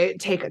 truly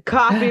take a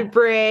coffee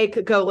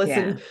break, go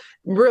listen,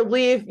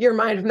 relieve your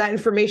mind from that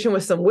information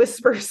with some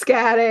whisper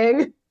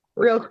scatting.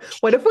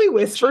 What if we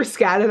whisper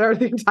scatted our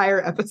the entire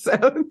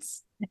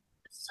episodes?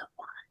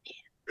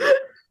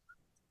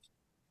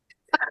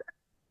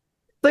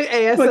 Like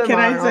ASMR what can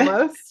I say?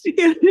 Almost.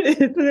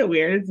 Isn't it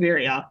weird? It's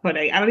very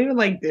off-putting. I don't even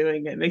like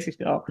doing it. It makes me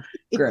feel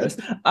gross.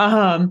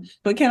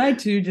 But can I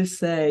too just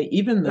say,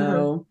 even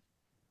though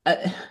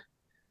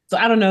so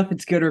I don't know if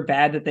it's good or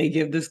bad that they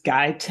give this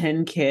guy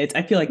 10 kids.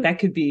 I feel like that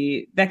could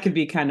be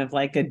kind of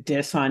like a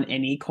diss on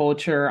any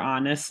culture,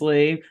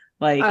 honestly.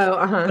 Like,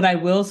 but I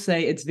will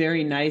say it's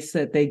very nice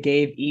that they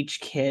gave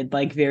each kid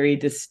like very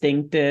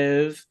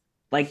distinctive,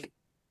 like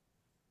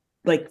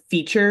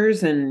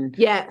features and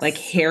like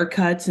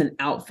haircuts and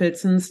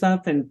outfits and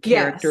stuff and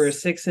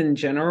characteristics in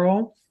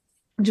general.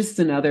 Just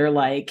another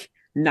like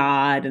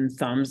nod and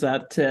thumbs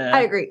up to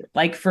I agree.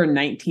 Like for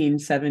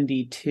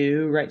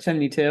 1972, right?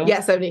 72?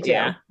 Yeah, 72.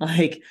 Yeah.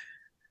 Like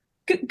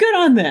good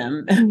on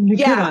them.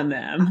 Yeah. Good on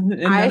them.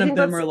 And none of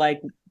them are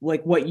like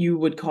what you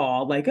would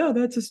call like, oh,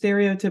 that's a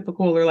stereotypical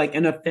or like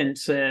an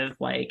offensive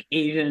like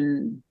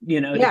Asian,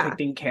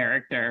 depicting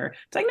character.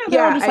 It's like, no,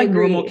 they're all just like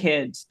normal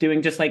kids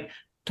doing just like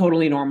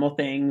totally normal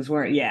things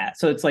where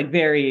so it's like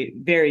very,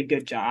 very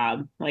good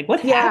job. Like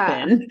what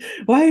happened?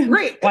 Why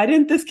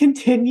didn't this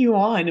continue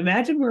on?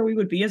 Imagine where we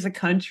would be as a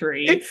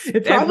country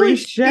if every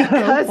show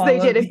because they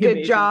did a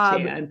good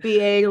job Chan.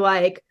 being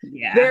like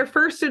they're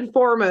first and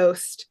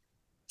foremost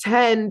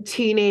 10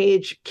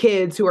 teenage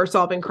kids who are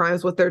solving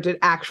crimes with their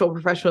actual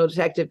professional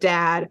detective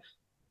dad,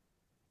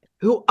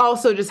 who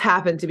also just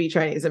happened to be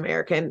Chinese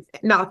American,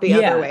 not the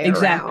other way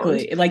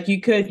exactly. around. Like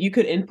you could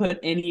input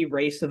any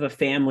race of a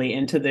family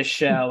into this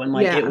show and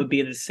like it would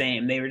be the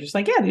same. They were just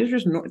like, these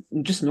are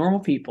just normal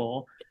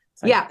people.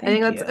 Like, I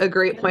think that's a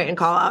great point and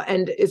call out,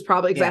 and is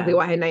probably exactly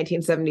why in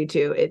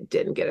 1972 it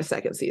didn't get a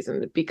second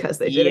season, because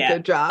they did a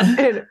good job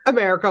and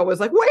America was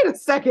like, wait a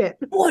second,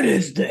 what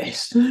is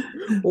this?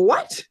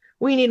 What?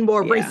 We need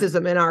more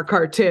racism in our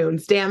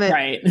cartoons, damn it.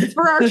 Right. It's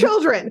for our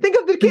children. Think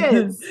of the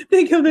kids.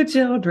 Think of the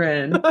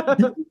children.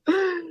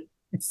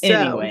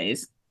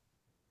 Anyways.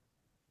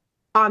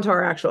 On to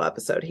our actual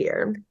episode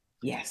here.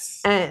 Yes.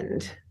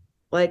 And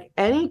like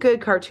any good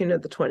cartoon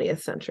of the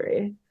 20th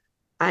century,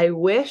 I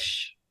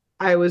wish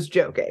I was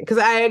joking. Because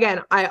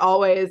I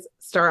always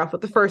start off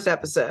with the first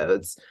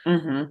episodes.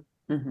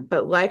 Mm-hmm. Mm-hmm.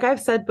 But like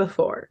I've said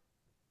before,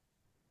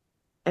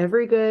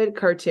 every good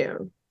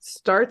cartoon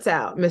starts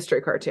out,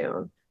 mystery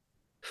cartoon,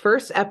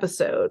 first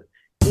episode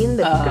in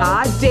the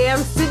goddamn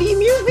city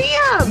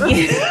museum.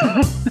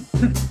 Yeah.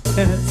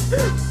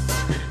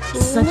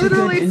 Such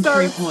literally a good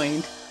entry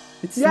point.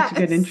 It's such a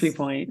good entry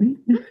point.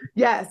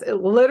 Yes, it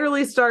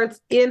literally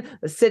starts in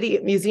the city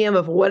museum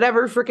of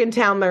whatever freaking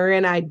town they're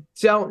in. I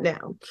don't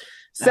know.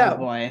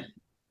 So,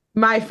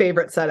 my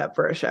favorite setup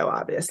for a show,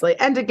 obviously.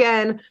 And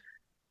again,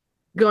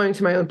 going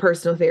to my own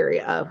personal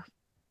theory of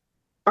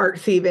art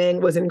thieving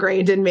was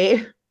ingrained in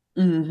me.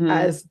 Mm-hmm.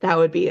 As that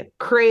would be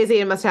crazy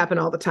and must happen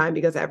all the time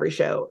because every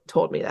show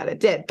told me that it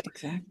did.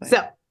 Exactly.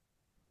 So,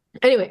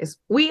 anyways,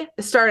 we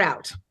start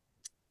out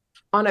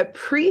on a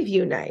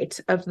preview night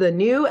of the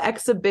new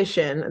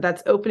exhibition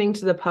that's opening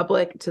to the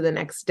public to the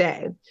next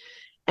day.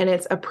 And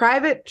it's a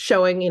private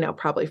showing,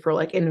 probably for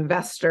like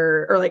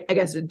investor or like, I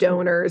guess,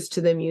 donors to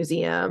the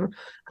museum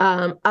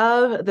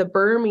of the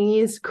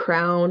Burmese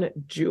crown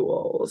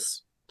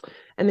jewels.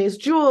 And these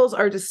jewels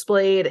are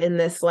displayed in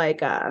this like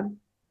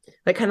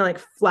kind of like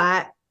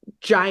flat,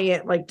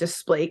 giant, like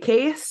display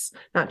case,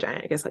 not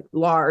giant, I guess like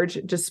large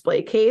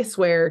display case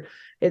where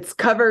it's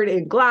covered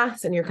in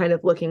glass and you're kind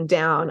of looking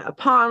down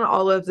upon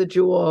all of the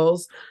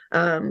jewels.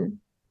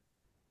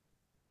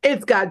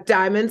 It's got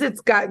diamonds,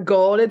 it's got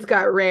gold, it's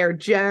got rare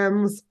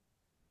gems.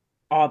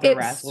 All the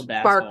razzle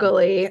dazzle.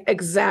 Sparkly,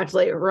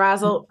 exactly.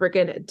 Razzle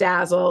freaking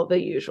dazzle,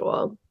 the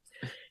usual.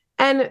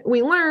 And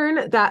we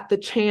learn that the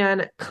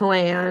Chan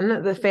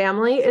clan, the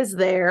family, is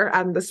there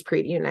on this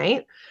preview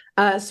night.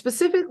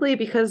 Specifically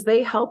because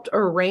they helped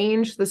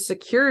arrange the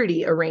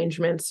security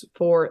arrangements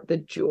for the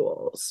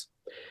jewels.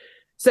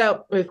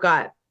 So we've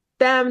got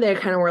them. They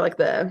kind of were like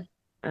the,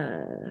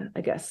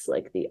 I guess,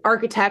 like the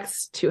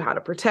architects to how to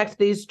protect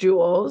these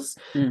jewels.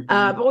 Mm-hmm.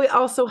 But we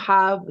also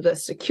have the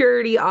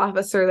security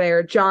officer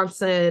there,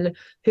 Johnson,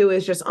 who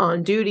is just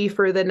on duty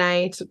for the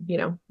night,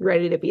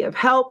 ready to be of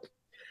help.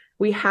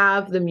 We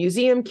have the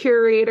museum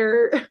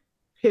curator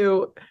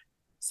who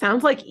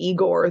sounds like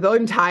Igor the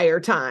entire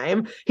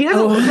time. He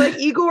doesn't look like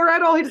Igor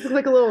at all. He just looks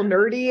like a little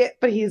nerdy,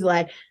 but he's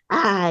like,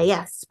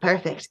 yes,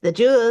 perfect. The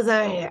jewels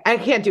are here. I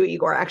can't do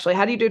Igor, actually.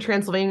 How do you do a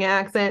Transylvania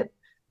accent?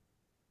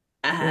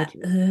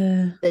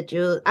 The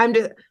jewels. I'm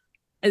just...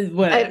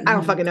 I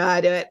don't fucking know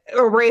how to do it.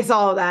 Erase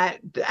all of that.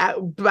 I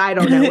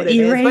don't know what it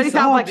is, but he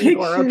sounds like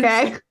Igor,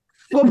 okay?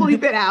 We'll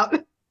bleep it out.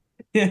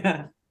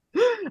 Yeah.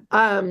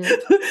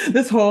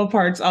 This whole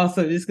part's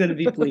also just going to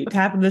be bleeped.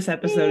 Half of this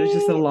episode is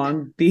just a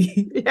long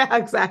beat. Yeah,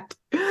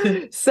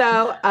 exactly.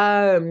 So,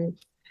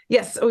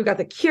 yes, we've got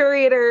the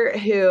curator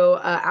who,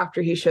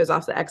 after he shows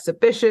off the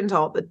exhibition to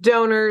all the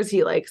donors,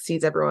 he like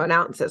sees everyone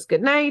out and says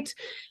goodnight.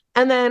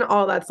 And then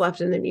all that's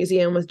left in the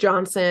museum with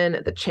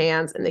Johnson, the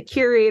Chans, and the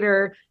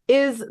curator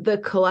is the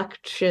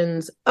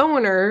collection's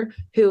owner,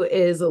 who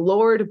is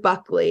Lord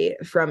Buckley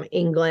from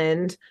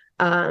England.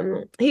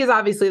 He's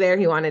obviously there.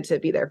 He wanted to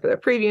be there for the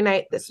preview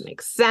night. This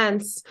makes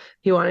sense.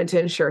 He wanted to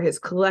ensure his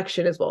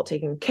collection is well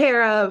taken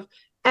care of.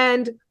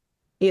 And,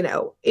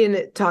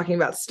 in talking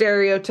about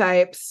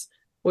stereotypes,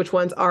 which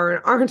ones are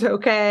and aren't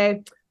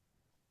okay,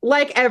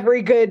 like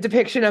every good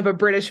depiction of a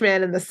British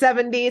man in the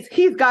 70s,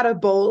 he's got a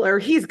bowler,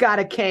 he's got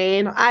a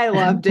cane. I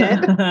loved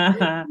it.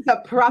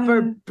 A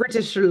proper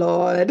British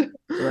lord.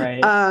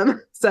 Right.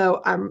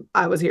 So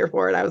I was here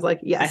for it. I was like,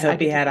 yes. I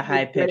hope he had a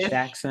high-pitched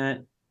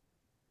accent.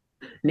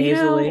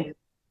 Nasally.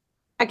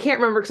 I can't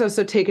remember because I was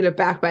so taken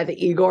aback by the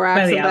Igor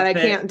accent that I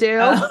can't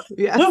do.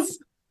 Yes.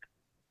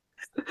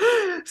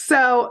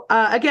 So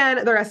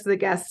again, the rest of the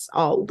guests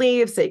all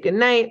leave, say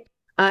goodnight.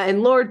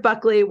 And Lord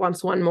Buckley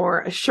wants one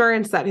more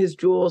assurance that his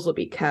jewels will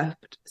be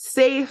kept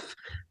safe.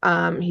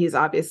 He's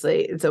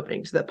obviously, it's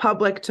opening to the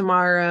public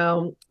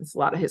tomorrow. It's a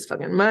lot of his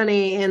fucking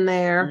money in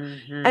there.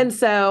 Mm-hmm. And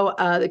so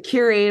the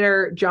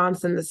curator,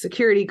 Johnson, the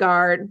security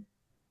guard,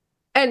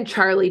 and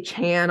Charlie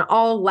Chan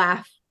all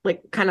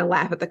kind of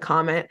laugh at the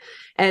comment,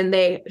 and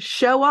they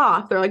show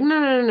off. They're like,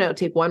 no,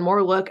 take one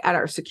more look at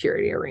our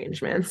security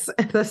arrangements.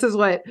 This is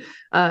what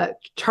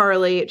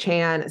Charlie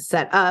Chan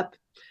set up.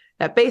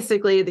 That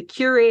basically the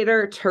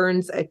curator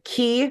turns a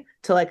key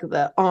to like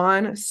the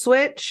on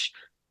switch,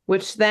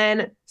 which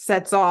then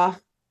sets off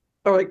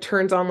or like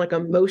turns on like a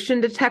motion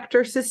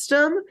detector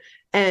system.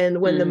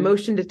 And when the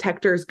motion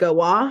detectors go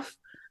off,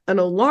 an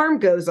alarm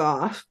goes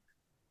off,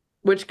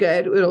 which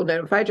it'll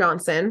notify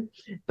Johnson,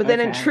 but then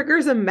it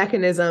triggers a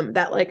mechanism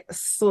that like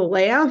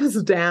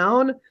slams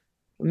down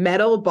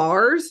metal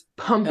bars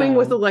pumping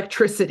with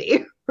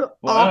electricity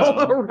all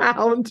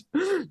around.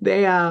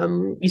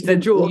 You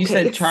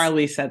said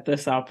Charlie set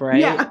this up, right?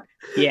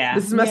 Yeah.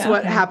 This must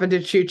what happened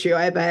to Choo Choo,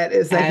 I bet,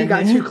 is that he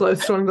got too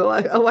close to one of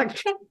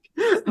the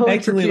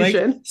actually like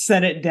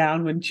set it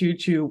down when Choo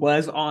Choo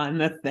was on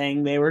the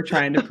thing they were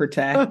trying to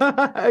protect.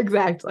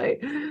 Exactly.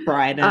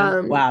 Fried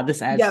him. Wow,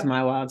 this adds to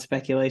my wild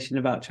speculation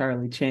about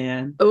Charlie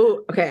Chan.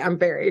 Oh, okay. I'm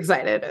very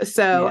excited.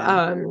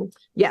 So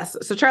yes.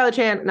 So Charlie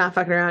Chan, not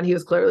fucking around. He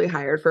was clearly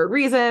hired for a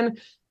reason.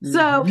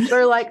 So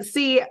they're like,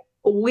 see,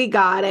 we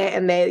got it.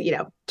 And they,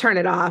 turn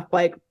it off,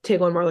 like take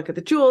one more look at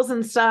the jewels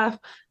and stuff.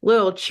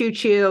 Little Choo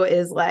Choo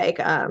is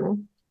like,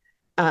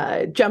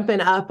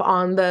 jumping up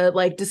on the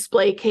like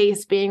display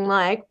case being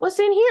like, what's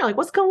in here? Like,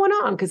 what's going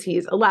on? Because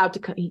he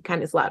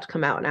kind of is allowed to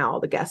come out now. All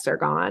the guests are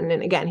gone.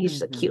 And again, he's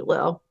just a cute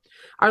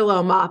our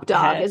little mop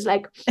dog is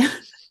like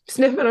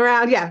sniffing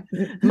around. Yeah.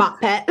 Mop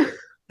pet.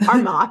 Our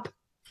mop.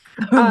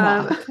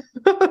 Our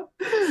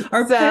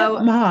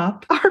pet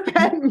mop. Our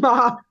pet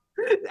mop.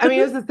 I mean,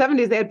 it was the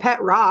 70s. They had pet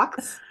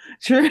rocks.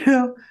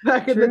 True.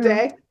 Back in the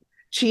day.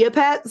 Chia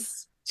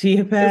pets.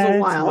 Chia pets. It was a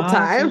wild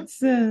time.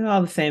 It's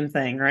all the same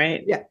thing,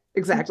 right? Yeah.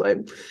 Exactly.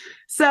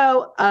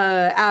 So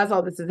as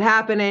all this is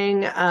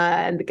happening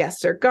and the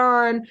guests are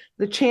gone,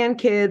 the Chan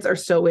kids are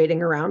still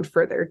waiting around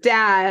for their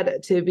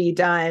dad to be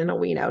done,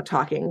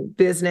 talking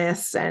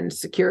business and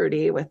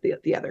security with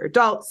the other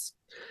adults.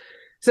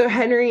 So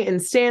Henry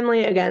and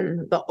Stanley,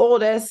 again, the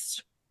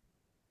oldest,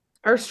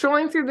 are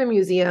strolling through the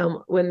museum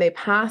when they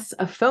pass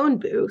a phone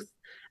booth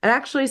and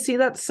actually see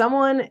that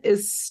someone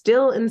is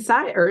still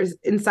inside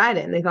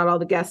it, and they thought all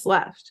the guests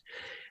left.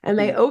 And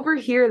they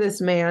overhear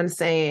this man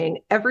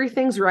saying,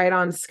 everything's right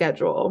on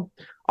schedule.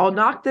 I'll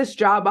knock this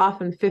job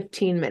off in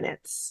 15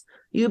 minutes.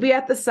 You be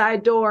at the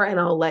side door and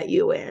I'll let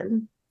you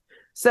in.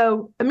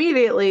 So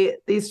immediately,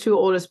 these two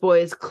oldest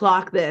boys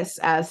clock this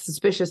as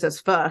suspicious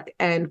as fuck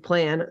and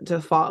plan to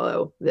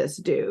follow this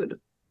dude.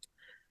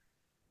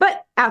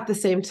 But at the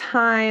same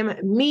time,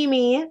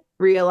 Mimi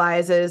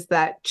realizes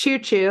that Choo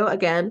Choo,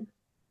 again,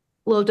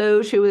 little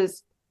Doge who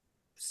was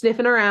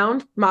sniffing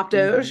around, Mop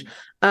Doge,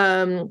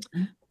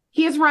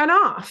 he has run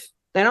off.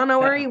 They don't know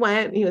where he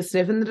went. He was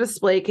sniffing the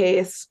display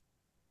case.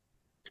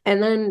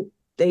 And then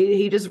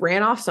he just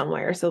ran off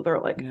somewhere. So they're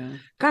like,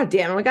 God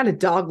damn it, we got a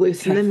dog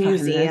loose in the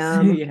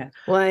museum.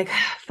 Like,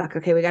 fuck,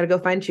 okay, we got to go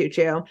find Choo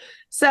Choo.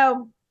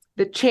 So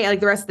the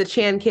rest of the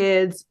Chan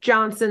kids,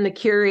 Johnson, the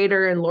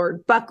curator, and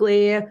Lord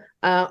Buckley,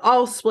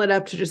 all split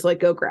up to just like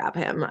go grab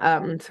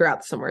him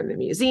throughout somewhere in the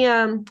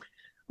museum.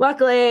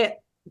 Luckily,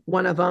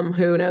 one of them,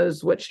 who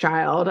knows which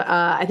child,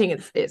 I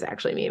think it's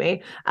actually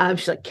Mimi.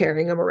 She's like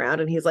carrying him around,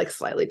 and he's like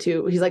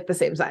he's like the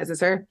same size as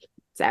her.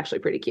 It's actually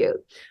pretty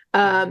cute.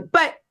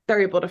 But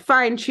they're able to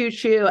find Choo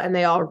Choo, and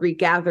they all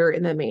regather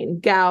in the main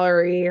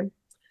gallery.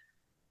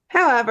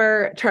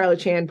 However, Charlie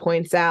Chan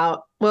points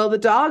out, well, the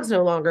dog's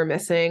no longer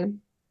missing,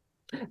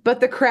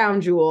 but the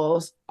crown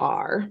jewels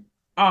are.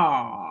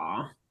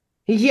 Aww.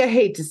 You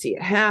hate to see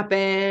it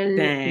happen.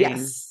 Dang.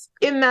 Yes.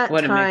 In that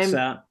what time. A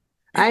mix-up.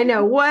 I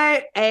know,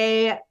 what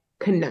a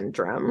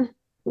conundrum.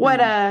 What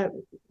a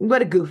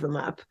goof 'em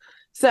up.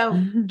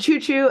 So Choo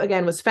Choo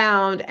again was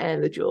found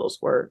and the jewels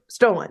were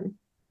stolen.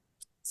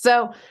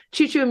 So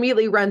Choo Choo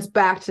immediately runs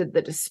back to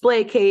the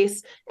display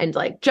case and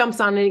like jumps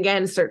on it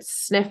again, starts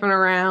sniffing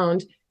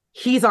around.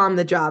 He's on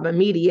the job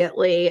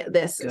immediately.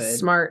 This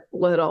smart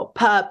little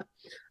pup.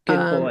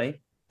 Good boy.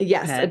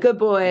 Yes, a good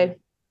boy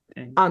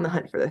on the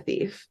hunt for the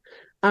thief.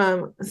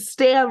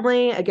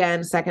 Stanley,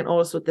 again, second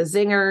oldest with the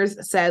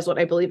zingers, says what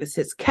I believe is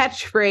his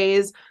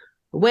catchphrase,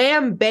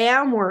 wham,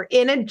 bam, we're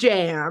in a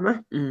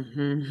jam.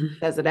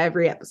 Says it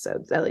every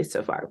episode, at least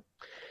so far.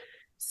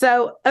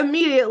 So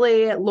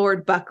immediately,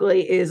 Lord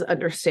Buckley is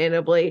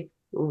understandably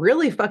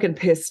really fucking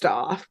pissed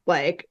off.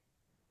 Like,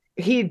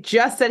 he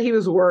just said he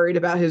was worried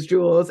about his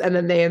jewels, and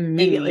then they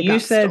immediately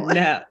got stolen.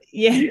 No.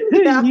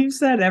 Yeah. You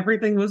said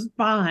everything was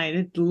fine.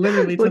 It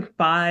literally took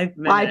 5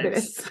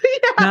 minutes. 5 minutes.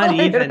 Not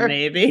even,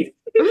 maybe.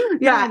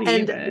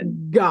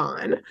 And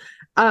gone.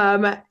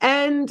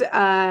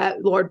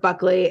 Lord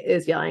Buckley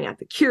is yelling at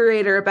the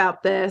curator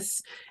about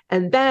this.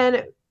 And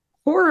then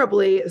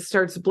horribly,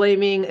 starts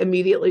blaming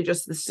immediately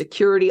just the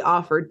security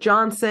officer,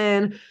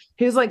 Johnson,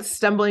 who's like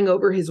stumbling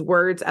over his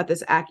words at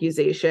this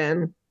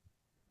accusation.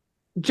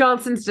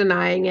 Johnson's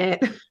denying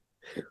it.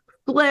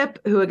 Flip,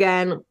 who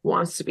again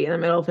wants to be in the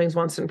middle of things,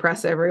 wants to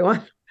impress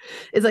everyone,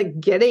 is like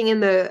getting in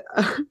the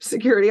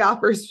security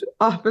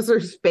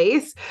officer's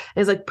face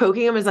and is like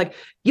poking him, is like,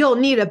 you'll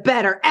need a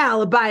better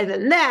alibi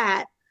than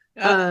that.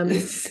 And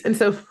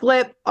so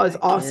Flip is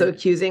also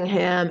accusing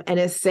him and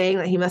is saying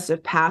that he must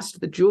have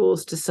passed the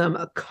jewels to some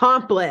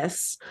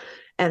accomplice.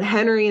 And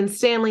Henry and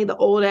Stanley, the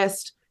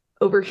oldest,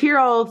 overhear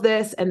all of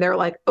this, and they're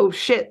like, oh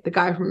shit, the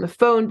guy from the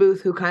phone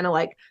booth who kind of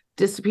like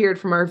disappeared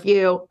from our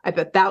view, I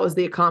bet that was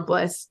the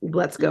accomplice.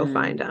 Let's go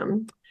find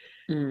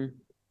him.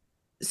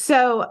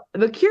 So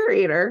the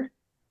curator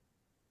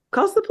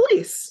calls the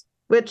police,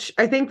 which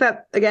I think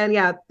that, again,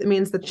 yeah, it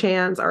means the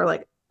Chans are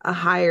like a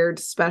hired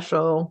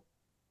special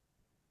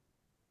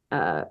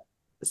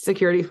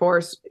security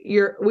force.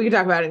 We can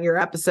talk about it in your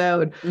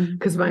episode,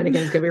 because mine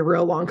again is gonna be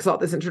real long because all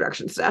this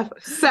introduction stuff.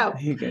 So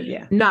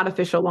not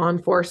official law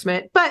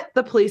enforcement, but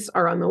the police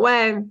are on the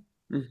way.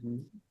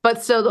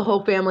 But so the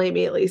whole family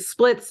immediately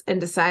splits and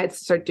decides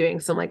to start doing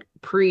some like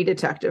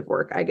pre-detective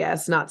work, I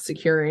guess, not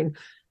securing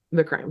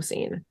the crime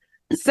scene.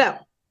 So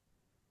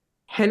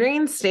Henry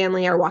and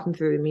Stanley are walking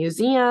through the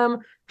museum,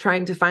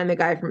 trying to find the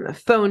guy from the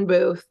phone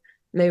booth.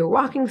 And they were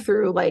walking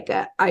through like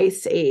an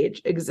Ice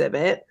Age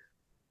exhibit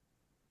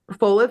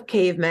full of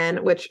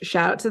cavemen, which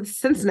shout out to the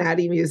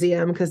Cincinnati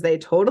Museum because they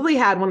totally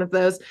had one of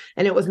those.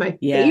 And it was my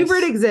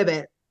favorite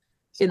exhibit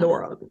in the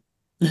world.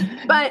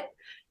 But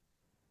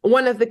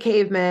one of the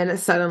cavemen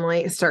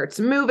suddenly starts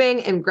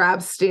moving and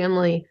grabs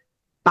Stanley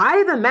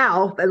by the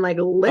mouth and like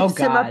lifts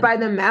him up by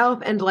the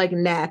mouth and like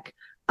neck.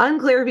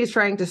 Unclear if he's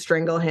trying to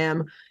strangle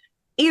him.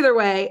 Either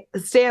way,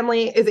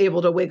 Stanley is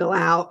able to wiggle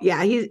out.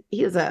 Yeah,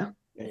 he's a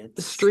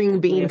string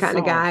bean kind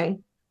of guy.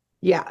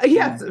 Yeah,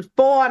 yes,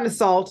 full on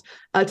assault,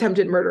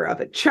 attempted murder of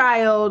a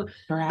child.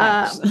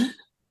 Perhaps.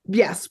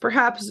 Yes,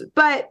 perhaps.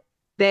 But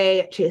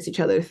they chase each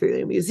other through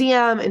the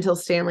museum until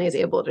Stanley is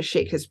able to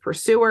shake his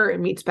pursuer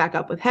and meets back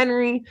up with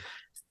Henry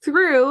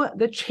through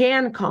the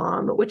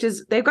ChanCom, which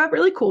is, they've got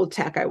really cool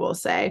tech, I will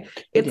say.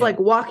 It's like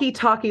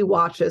walkie-talkie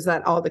watches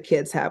that all the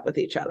kids have with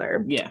each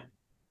other. Yeah.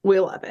 We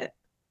love it.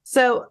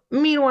 So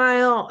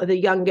meanwhile, the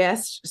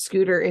youngest,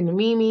 Scooter and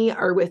Mimi,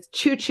 are with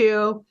Choo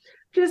Choo,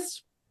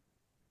 just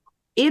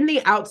in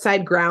the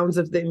outside grounds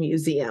of the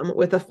museum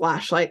with a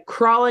flashlight,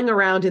 crawling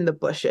around in the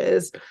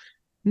bushes.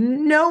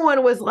 No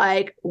one was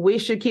like, we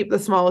should keep the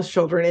smallest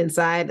children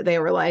inside. They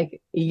were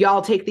like,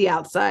 y'all take the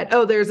outside.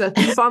 Oh, there's a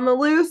thief on the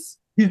loose.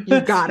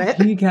 You got it.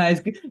 You guys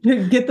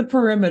get the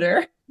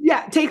perimeter.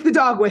 Yeah, take the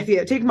dog with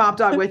you. Take Mop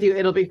Dog with you.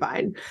 It'll be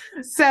fine.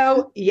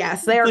 So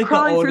yes, they are like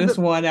crawling the oldest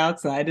through one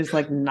outside is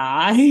like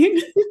 9.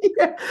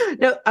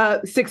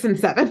 No, 6 and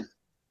 7.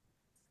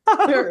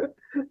 They're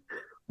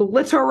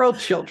literal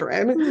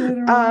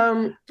children.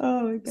 Oh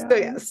my God. So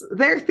yes,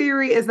 their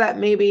theory is that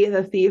maybe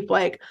the thief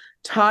like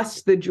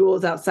tossed the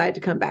jewels outside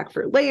to come back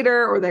for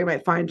later, or they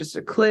might find just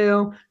a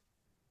clue,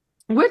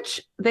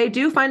 which they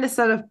do find a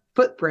set of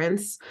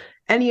footprints.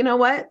 And you know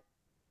what?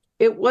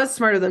 It was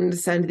smart of them to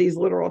send these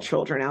literal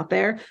children out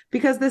there,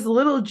 because this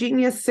little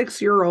genius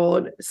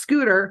 6-year-old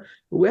Scooter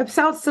whips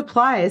out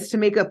supplies to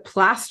make a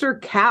plaster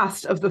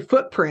cast of the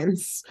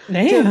footprints to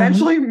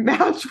eventually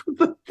match with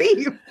the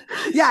thief.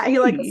 Yeah, he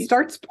like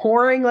starts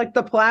pouring like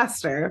the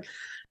plaster,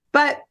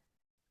 but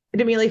it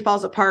immediately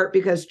falls apart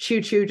because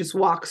Choo Choo just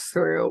walks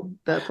through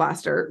the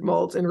plaster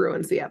molds and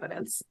ruins the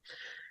evidence.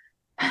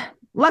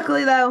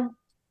 Luckily, though,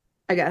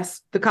 I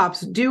guess the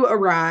cops do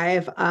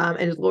arrive,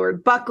 and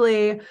Lord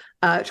Buckley,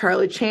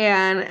 Charlie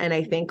Chan, and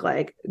I think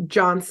like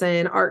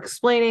Johnson are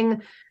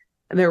explaining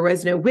there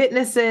was no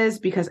witnesses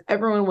because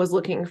everyone was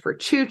looking for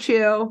Choo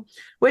Choo,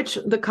 which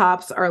the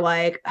cops are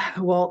like,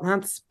 well,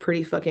 that's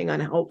pretty fucking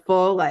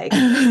unhelpful. Like,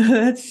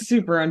 that's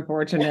super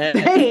unfortunate.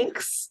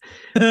 Thanks.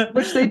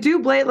 Which they do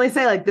blatantly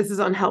say, like, this is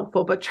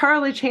unhelpful. But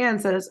Charlie Chan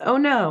says, oh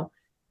no,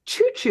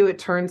 Choo Choo, it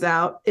turns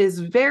out, is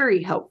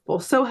very helpful.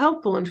 So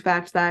helpful, in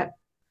fact, that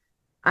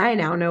I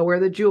now know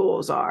where the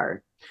jewels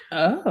are.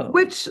 Oh.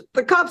 Which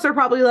the cops are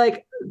probably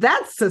like,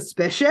 that's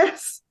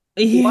suspicious.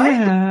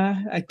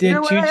 Yeah. I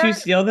did Choo Choo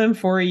steal them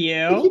for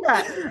you?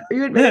 Yeah. Are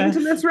you admitting to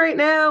this right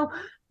now?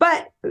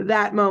 But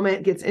that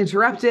moment gets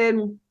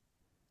interrupted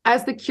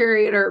as the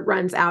curator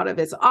runs out of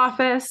his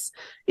office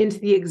into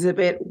the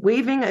exhibit,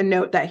 waving a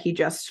note that he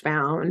just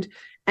found.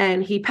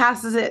 And he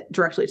passes it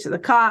directly to the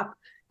cop,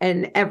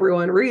 and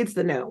everyone reads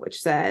the note, which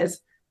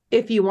says,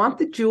 if you want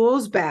the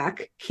jewels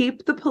back,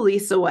 keep the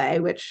police away,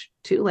 which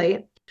too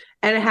late,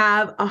 and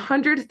have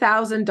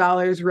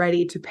 $100,000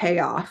 ready to pay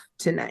off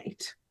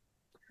tonight.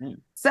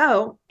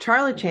 So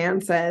Charlie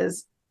Chan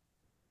says,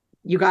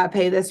 you got to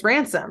pay this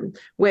ransom,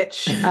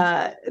 which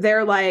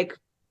they're like,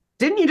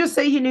 didn't you just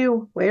say you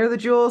knew where the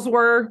jewels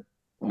were?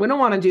 We don't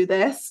want to do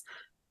this.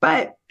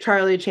 But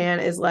Charlie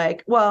Chan is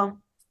like, well,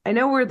 I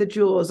know where the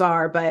jewels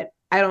are, but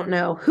I don't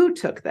know who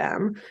took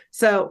them.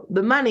 So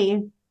the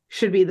money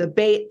should be the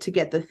bait to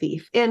get the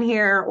thief in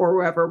here, or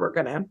wherever we're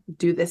going to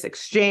do this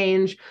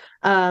exchange.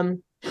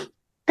 And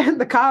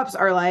the cops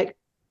are like,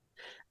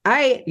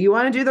 you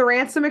want to do the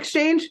ransom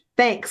exchange?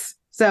 Thanks.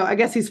 So I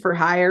guess he's for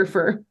hire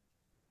for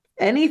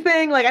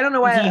anything. Like, I don't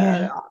know why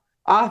an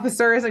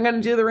officer isn't going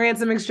to do the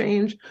ransom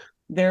exchange.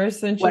 They're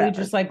essentially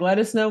just like, let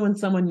us know when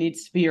someone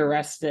needs to be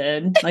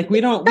arrested. Like,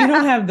 we don't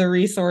have the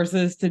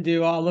resources to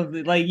do all of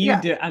the, like, you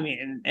do. I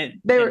mean,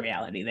 in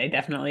reality, they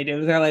definitely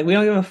do. They're like, we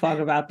don't give a fuck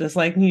about this,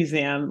 like,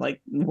 museum,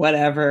 like,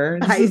 whatever.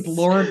 This is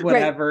Lord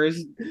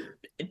whatever's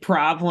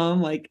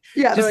problem. Like,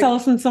 just tell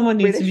us when someone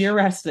needs to be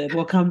arrested.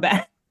 We'll come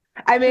back.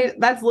 I mean,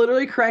 that's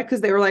literally correct, because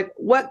they were like,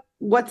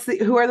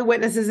 who are the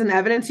witnesses and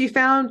evidence you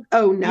found?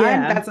 Oh, none?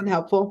 Yeah. That's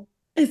unhelpful.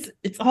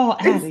 It's all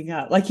adding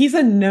up. Like, he's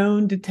a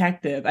known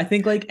detective. I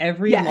think like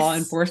every law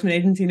enforcement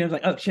agency knows,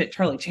 like, oh shit,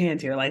 Charlie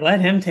Chan's here. Like, let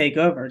him take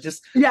over.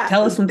 Just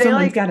tell us when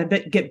someone's got to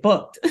get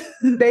booked.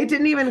 They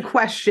didn't even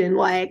question,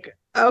 like,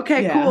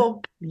 okay,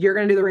 cool, you're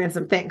gonna do the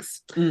ransom.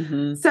 Thanks.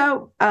 Mm-hmm.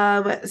 So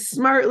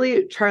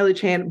smartly, Charlie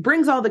Chan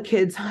brings all the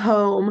kids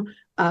home.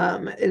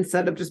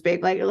 Instead of just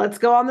being like, let's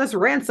go on this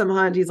ransom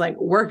hunt, he's like,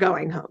 we're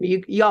going home.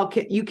 You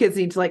kids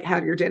need to like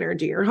have your dinner,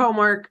 do your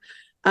homework.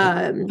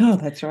 Oh,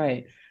 that's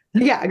right.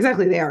 Yeah,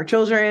 exactly. They are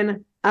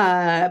children.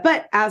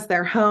 But as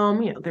they're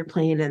home, you know, they're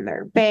playing in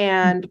their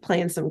band,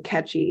 playing some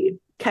catchy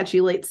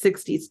late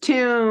 60s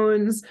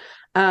tunes.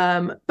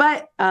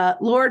 But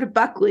Lord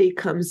Buckley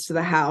comes to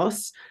the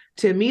house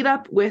to meet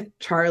up with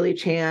Charlie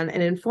Chan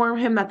and inform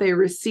him that they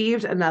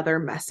received another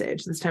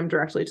message, this time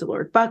directly to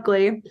Lord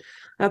Buckley,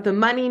 that the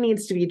money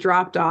needs to be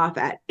dropped off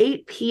at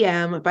 8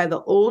 p.m. by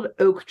the old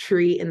oak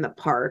tree in the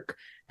park.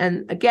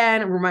 And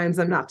again, it reminds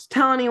them not to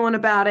tell anyone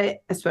about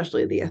it,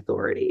 especially the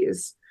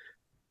authorities.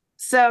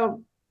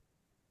 So,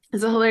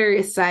 as a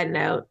hilarious side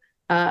note,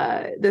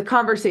 the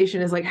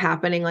conversation is like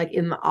happening like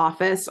in the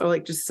office or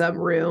like just some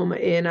room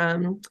in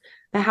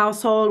the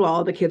household while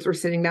all the kids were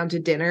sitting down to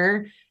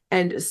dinner.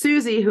 And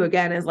Susie, who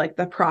again is like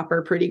the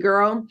proper pretty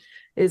girl,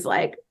 is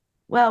like,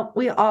 well,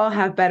 we all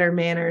have better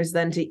manners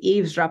than to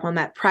eavesdrop on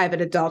that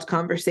private adult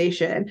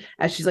conversation,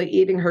 as she's like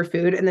eating her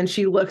food. And then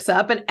she looks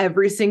up and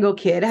every single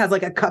kid has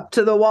like a cup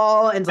to the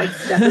wall and like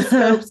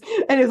stethoscopes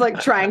and is like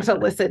trying to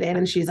listen in.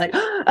 And she's like,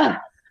 ah.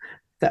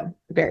 So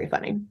very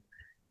funny.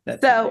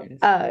 So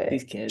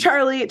these kids.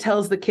 Charlie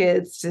tells the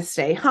kids to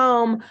stay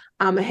home.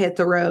 I'm gonna hit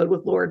the road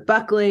with Lord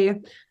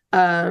Buckley.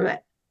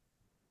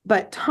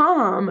 But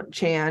Tom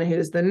Chan,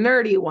 who's the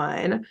nerdy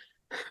one,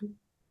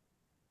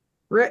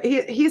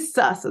 he's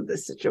sus of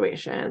this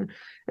situation.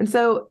 And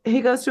so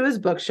he goes to his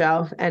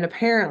bookshelf and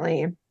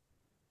apparently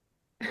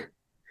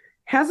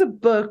has a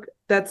book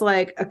that's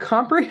like a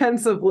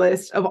comprehensive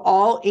list of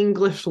all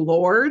English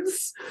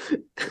lords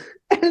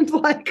and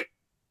like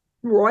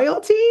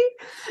royalty.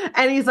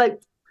 And he's like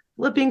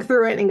flipping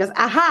through it and goes,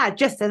 aha,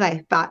 just as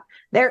I thought.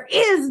 There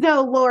is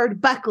no Lord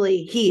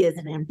Buckley. He is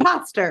an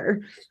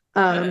imposter.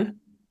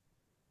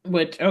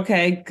 Which,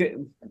 okay,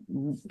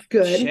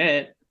 good.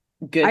 Shit.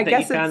 Good I that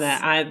you found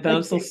that. But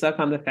I'm still stuck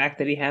on the fact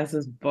that he has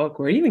this book.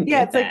 Where do you even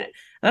get that? Like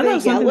I thought that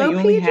was something that you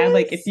only had,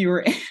 like, if you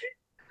were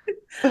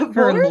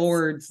for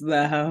lords,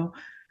 though.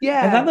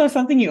 Yeah. I thought that was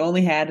something you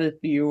only had if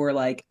you were,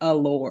 like, a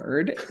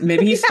lord.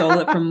 Maybe he stole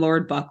it from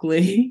Lord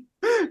Buckley.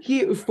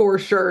 He for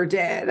sure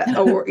did.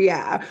 Or,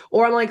 yeah.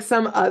 Or on, like,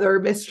 some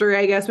other mystery,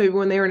 I guess. Maybe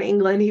when they were in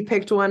England, he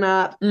picked one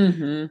up.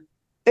 Mm-hmm.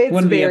 It's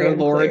one of the other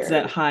lords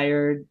that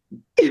hired,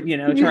 you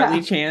know,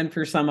 Charlie Chan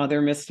for some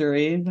other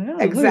mystery. Oh,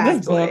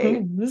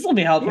 exactly. This will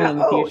be helpful in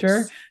the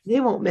future.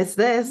 They won't miss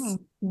this.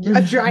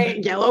 A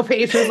giant yellow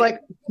page is like,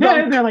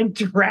 they're like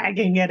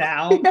dragging it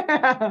out.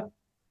 Yeah.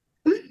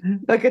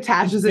 Like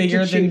attaches it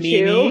to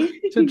choo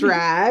to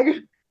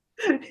drag.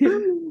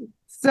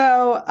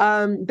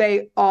 So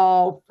they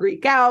all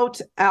freak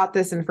out at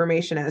this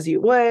information, as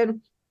you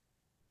would,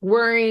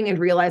 worrying and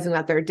realizing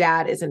that their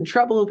dad is in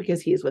trouble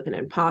because he's with an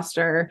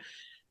imposter.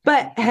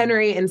 But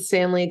Henry and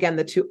Stanley, again,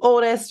 the two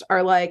oldest,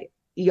 are like,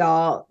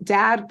 y'all,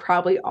 dad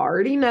probably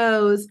already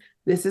knows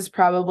this is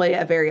probably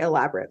a very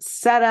elaborate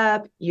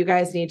setup. You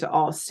guys need to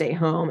all stay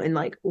home. And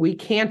like, we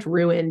can't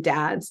ruin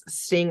dad's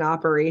sting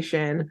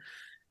operation.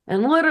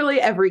 And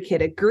literally every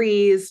kid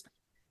agrees.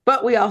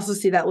 But we also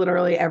see that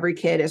literally every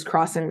kid is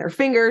crossing their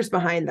fingers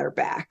behind their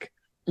back.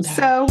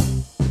 So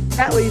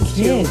that leads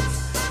to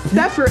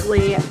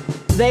separately,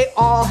 they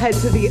all head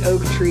to the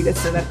oak tree to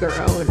set up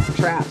their own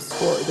traps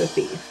for the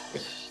thief.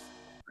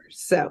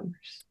 So,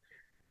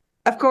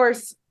 of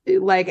course,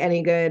 like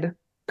any good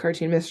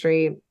cartoon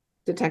mystery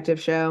detective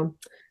show,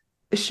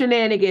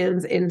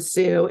 shenanigans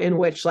ensue in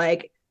which,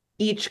 like,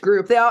 each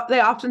group, they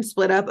often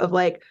split up of,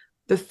 like,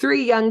 the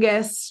three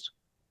youngest,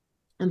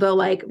 the,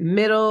 like,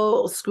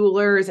 middle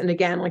schoolers, and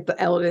again, like,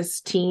 the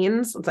eldest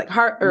teens. It's like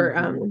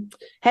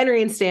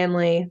Henry and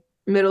Stanley,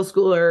 middle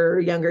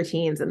schooler, younger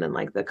teens, and then,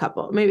 like, the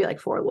couple, maybe,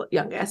 like, four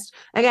youngest.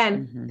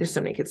 Again, there's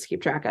so many kids to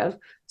keep track of.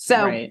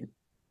 So,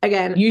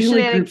 Again,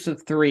 usually groups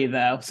of 3,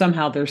 though.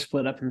 Somehow they're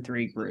split up in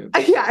 3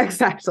 groups. Yeah,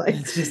 exactly.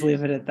 Let's just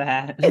leave it at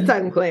that. It's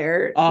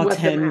unclear all what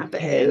 10 the map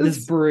is.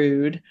 This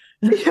brood.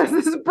 Yes,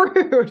 this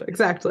brood.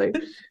 Exactly.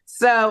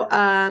 So,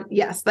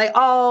 yes, they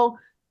all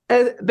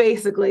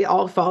basically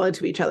all fall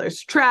into each other's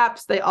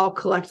traps. They all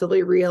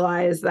collectively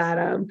realize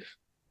that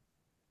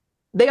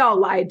they all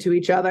lied to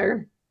each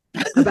other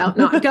about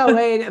not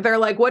going. They're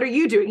like, what are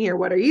you doing here?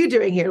 What are you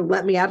doing here?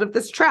 Let me out of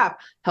this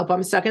trap. Help,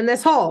 I'm stuck in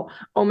this hole.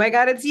 Oh my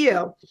God, it's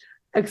you.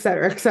 Et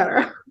cetera, et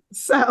cetera.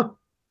 So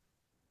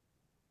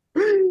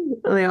and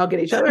they all get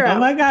each other out. Oh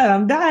my God,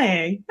 I'm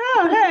dying.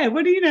 Oh, hey,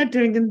 what are you not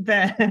doing in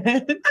bed?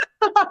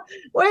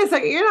 Wait a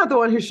second, you're not the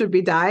one who should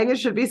be dying. It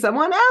should be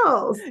someone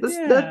else.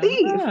 The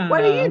thief.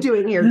 What are you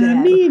doing here,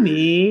 Dad?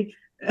 Mimi.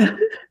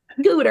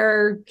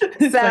 Scooter.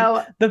 So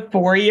like the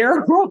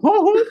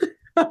 4-year-old.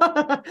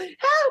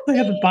 Like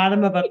at the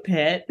bottom of a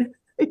pit.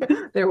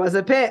 There was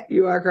a pit.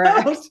 You are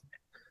correct.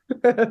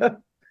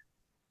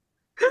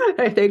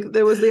 I think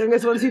there was the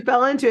youngest ones who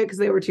fell into it because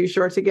they were too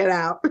short to get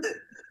out.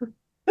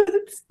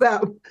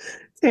 So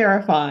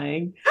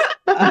terrifying.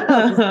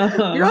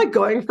 You're like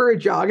going for a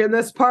jog in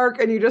this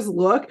park and you just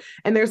look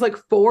and there's like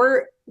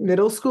 4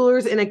 middle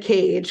schoolers in a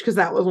cage because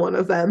that was one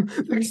of them.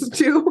 There's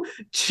 2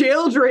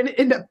 children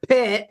in a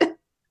pit.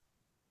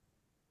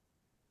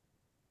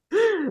 I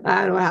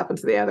don't know what happened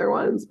to the other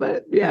ones,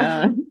 but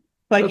yeah.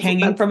 Like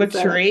hanging from a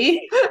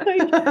tree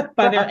like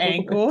by their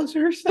ankles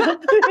or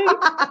something.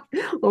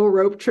 Little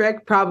rope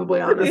trick,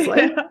 probably,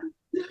 honestly.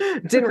 Yeah.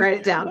 Didn't write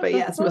it down, but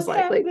yes, most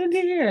likely.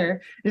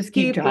 Here? Just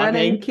keep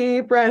running,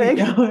 keep running.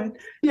 Keep going.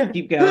 Yeah.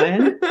 Keep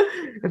going.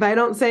 If I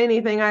don't say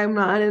anything, I'm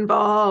not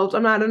involved.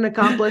 I'm not an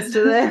accomplice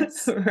to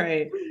this.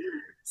 Right.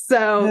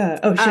 So,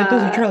 oh shit,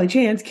 those are Charlie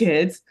Chan's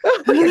kids.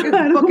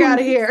 Book out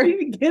of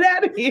here. Get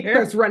out of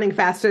here. It's running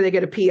faster. They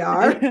get a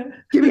PR.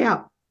 Get me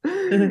out.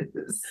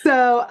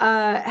 So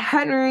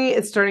Henry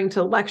is starting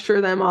to lecture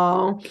them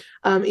all,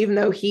 even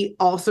though he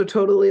also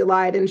totally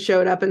lied and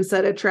showed up and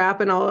set a trap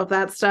and all of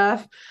that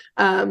stuff.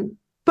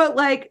 But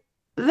like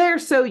they're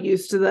so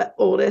used to the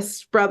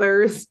oldest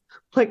brother's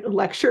like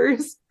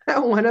lectures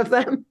that one of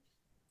them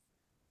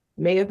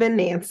may have been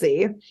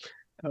Nancy.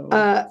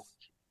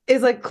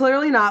 Is like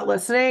clearly not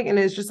listening and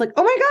is just like,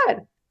 oh my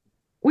God,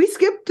 we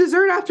skipped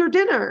dessert after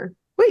dinner.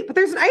 Wait, but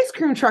there's an ice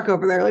cream truck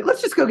over there. Like,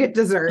 let's just go get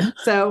dessert.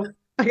 So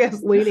I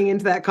guess leaning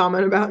into that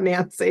comment about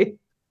Nancy,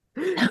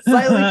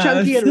 slightly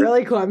chunky and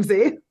really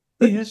clumsy.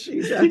 Yeah.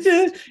 She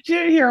didn't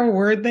hear a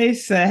word they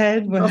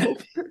said.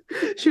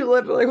 She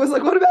literally was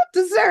like, what about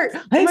dessert?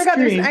 Oh my God,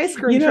 there's an ice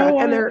cream truck.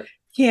 And there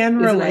can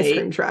relate. Ice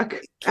cream truck.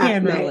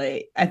 Can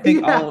relate. I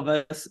think all of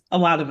us, a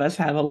lot of us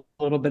have a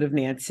little bit of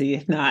Nancy,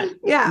 if not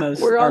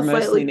we're all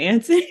mostly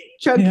Nancy.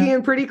 Chunky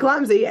and pretty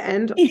clumsy.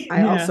 And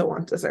I also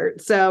want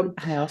dessert. So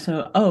I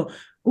also,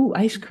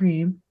 ice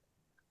cream.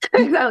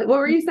 Exactly. What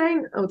were you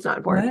saying? Oh, it's not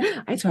important.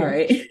 What? Ice cream.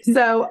 Sorry.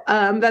 So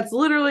that's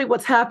literally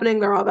what's happening.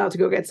 They're all about to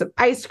go get some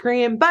ice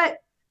cream, but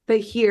they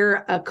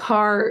hear a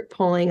car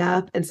pulling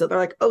up. And so they're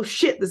like, oh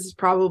shit, this is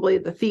probably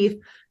the thief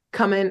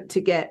coming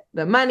to get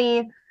the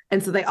money.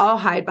 And so they all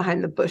hide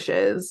behind the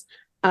bushes.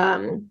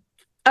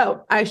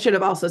 I should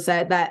have also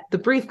said that the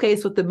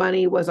briefcase with the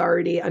money was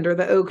already under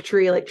the oak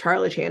tree. Like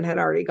Charlie Chan had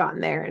already gotten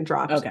there and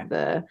dropped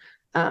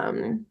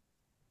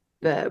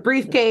the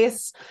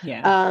briefcase.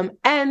 Yeah.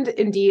 And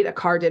indeed a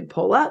car did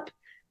pull up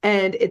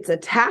and it's a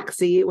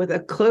taxi with a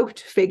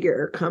cloaked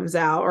figure comes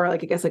out, or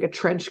like, I guess like a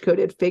trench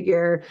coated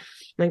figure.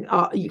 Like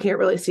you can't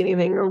really see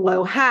anything, a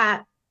low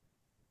hat,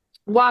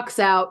 walks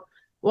out,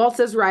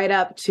 waltzes right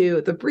up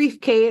to the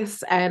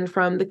briefcase. And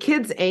from the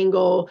kid's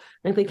angle,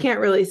 like they can't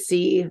really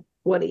see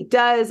what he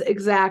does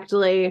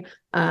exactly.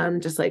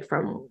 Just like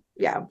from,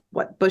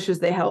 what bushes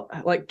they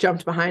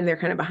jumped behind. They're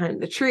kind of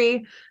behind the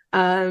tree.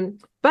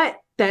 But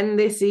then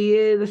they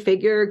see the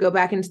figure go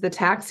back into the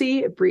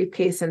taxi,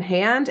 briefcase in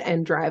hand,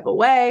 and drive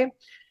away.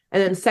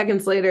 And then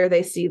seconds later,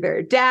 they see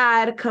their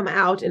dad come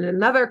out in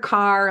another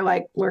car,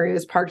 like where he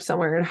was parked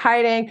somewhere and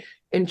hiding,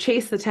 and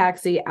chase the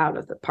taxi out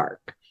of the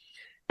park.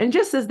 And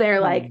just as they're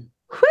like,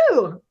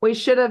 whew, we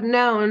should have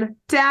known,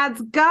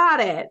 Dad's got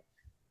it.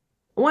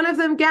 One of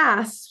them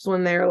gasps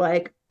when they're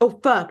like, oh,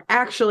 fuck,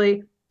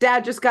 actually,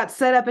 Dad just got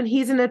set up and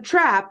he's in a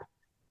trap.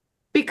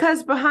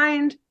 Because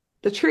behind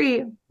the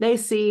tree, they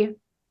see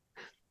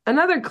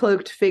another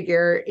cloaked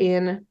figure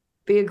in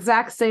the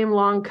exact same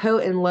long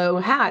coat and low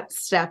hat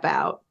step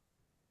out,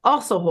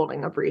 also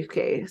holding a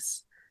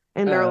briefcase.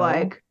 And they're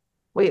like,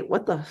 wait,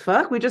 what the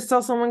fuck? We just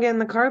saw someone get in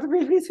the car with the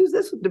briefcase. Who's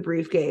this with the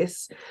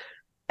briefcase?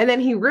 And then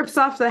he rips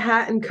off the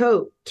hat and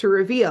coat to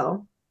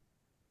reveal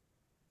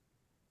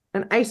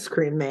an ice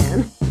cream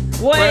man.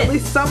 What? Or at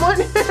least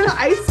someone in an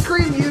ice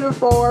cream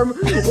uniform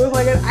with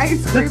like an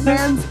ice cream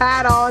man's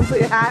hat on, so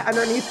the hat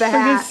underneath the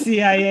hat. Like a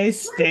CIA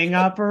sting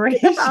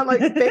operation. On like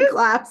fake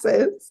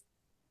glasses.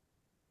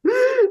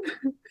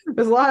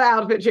 There's a lot of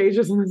outfit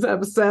changes in this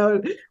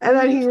episode. And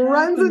then he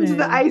runs into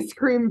the ice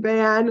cream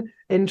van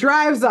and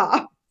drives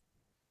off.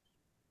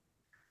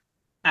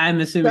 I'm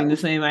assuming the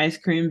same ice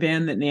cream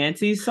van that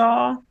Nancy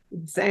saw.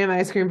 Same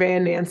ice cream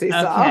van Nancy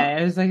saw. Okay,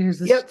 I was like, there's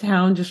this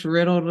town just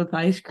riddled with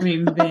ice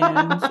cream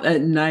vans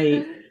at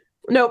night.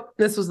 Nope,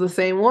 this was the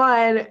same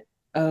one.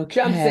 Okay.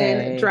 Jumps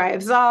in,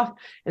 drives off,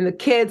 and the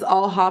kids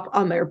all hop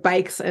on their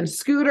bikes and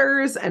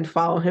scooters and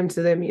follow him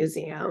to the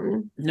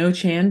museum. No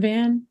Chan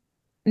van?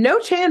 No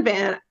Chan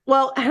van.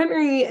 Well,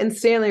 Henry and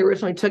Stanley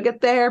originally took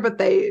it there, but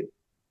they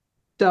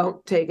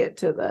don't take it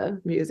to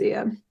the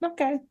museum.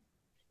 Okay.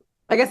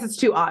 I guess it's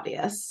too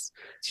obvious.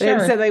 Sure.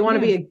 They said they want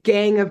to be a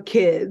gang of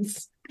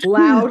kids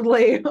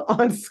loudly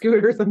on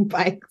scooters and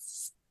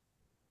bikes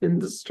in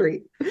the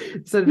street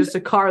instead of just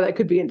a car that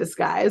could be in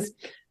disguise.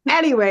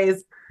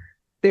 Anyways,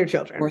 they're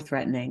children. More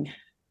threatening.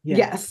 Yeah.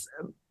 Yes.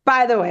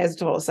 By the way, as a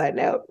total side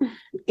note,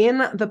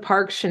 in the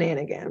park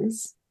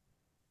shenanigans,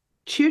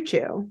 Choo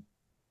Choo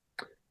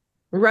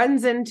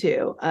runs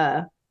into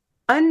a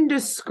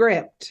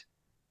undescript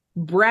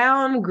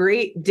brown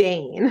Great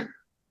Dane.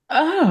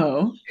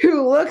 Oh.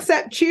 Who looks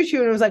at Choo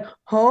Choo and was like,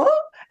 huh?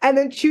 And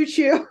then Choo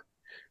Choo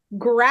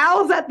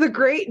growls at the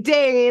Great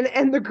Dane,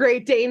 and the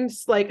Great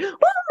Dane's like,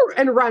 woo!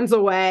 And runs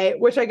away,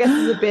 which I guess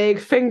is a big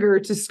finger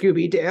to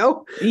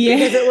Scooby-Doo. Yeah.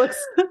 Because it looks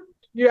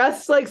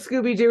just like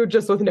Scooby-Doo,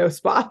 just with no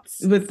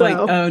spots. With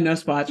no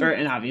spots,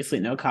 and obviously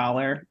no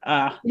collar.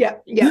 Yeah,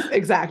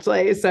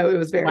 exactly. So it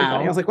was very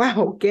funny. I was like,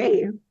 wow,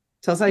 gay.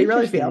 Tell us how you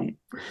really feel. All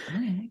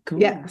right, cool.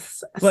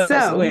 Yes. Well,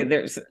 so wait,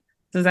 is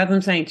that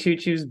them saying Choo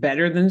Choo's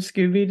better than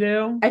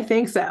Scooby-Doo? I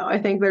think so. I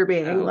think they're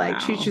being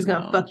Choo Choo's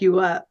gonna fuck you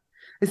up.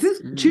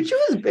 Choo Choo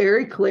is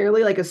very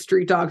clearly like a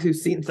street dog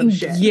who's seen some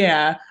shit.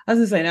 Yeah, I was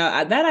gonna say,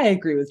 no, that I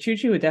agree with. Choo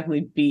Choo would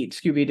definitely beat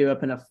Scooby-Doo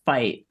up in a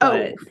fight.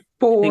 But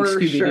for I think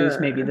Scooby-Doo's sure.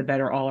 maybe the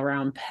better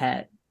all-around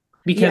pet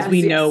because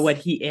we know what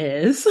he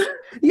is.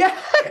 Yeah,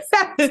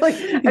 exactly.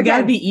 It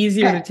gotta be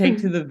easier to take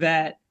to the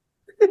vet.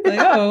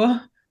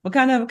 Like, what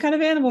kind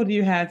of animal do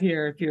you have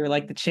here? If you're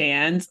like the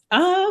Chans,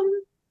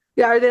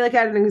 yeah, are they like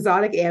at an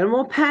exotic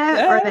animal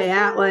pet? Are they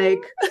at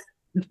like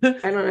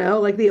I don't know,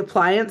 like the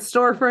appliance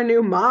store for a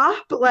new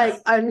mop? Like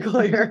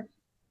unclear.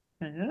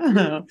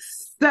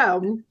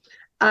 So,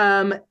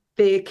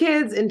 the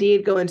kids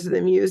indeed go into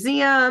the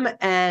museum,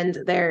 and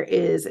there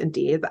is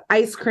indeed the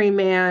ice cream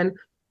man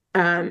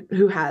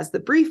who has the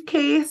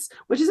briefcase,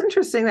 which is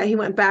interesting that he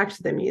went back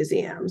to the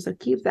museum. So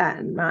keep that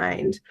in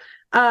mind.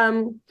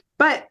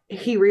 But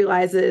he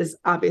realizes,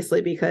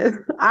 obviously, because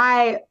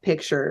I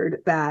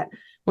pictured that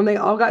when they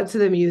all got to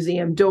the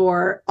museum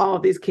door, all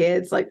of these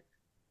kids like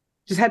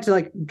just had to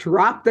like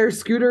drop their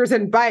scooters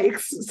and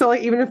bikes. So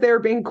like even if they were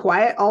being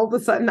quiet, all of a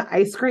sudden the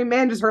ice cream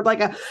man just heard like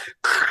a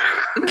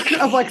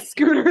of like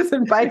scooters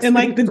and bikes and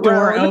like the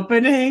door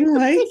opening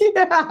like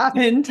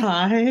 10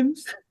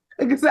 times.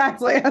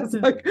 Exactly. I was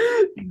like,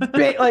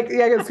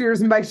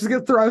 scooters and bikes just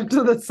get thrown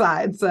to the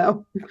side.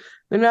 So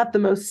they're not the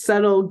most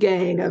subtle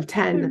gang of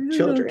 10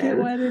 children. Okay,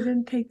 why they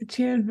didn't take the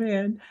Chan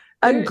van?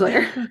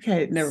 Unclear.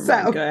 Okay, never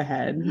mind. Go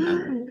ahead.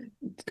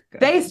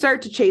 They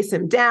start to chase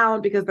him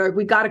down because they're like,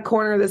 we got to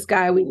corner this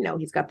guy. We know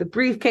he's got the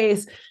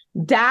briefcase.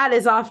 Dad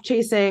is off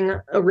chasing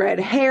a red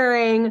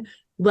herring.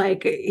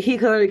 Like he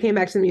clearly came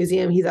back to the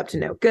museum. He's up to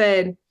no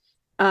good.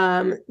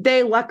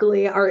 They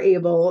luckily are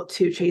able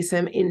to chase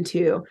him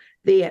into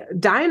the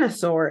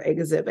dinosaur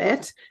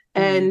exhibit.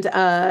 And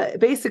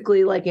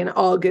basically, like in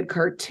all good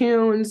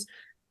cartoons,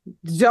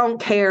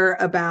 don't care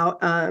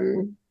about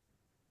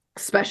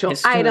special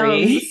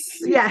items.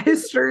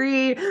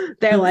 History.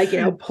 They're like,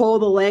 pull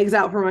the legs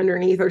out from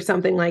underneath or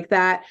something like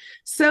that,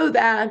 so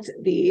that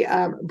the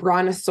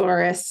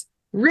brontosaurus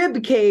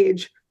rib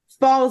cage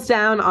falls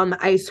down on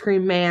the ice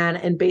cream man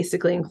and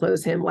basically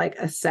enclose him like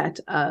a set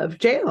of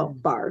jail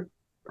bar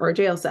or a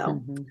jail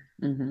cell.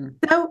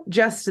 So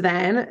just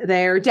then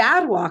their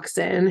dad walks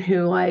in,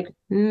 who like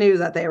knew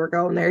that they were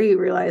going there. He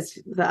realized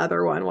the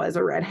other one was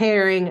a red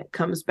herring,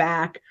 comes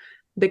back.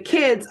 The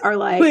kids are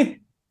like, wait.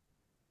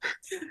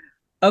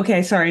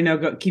 Okay, sorry,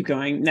 no, keep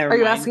going. Never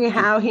mind. Are you asking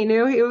how he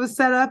knew he was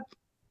set up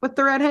with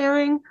the red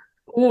herring?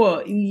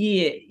 Well,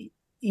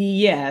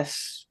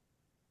 yes.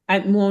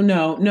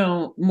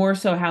 No, more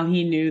so how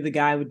he knew the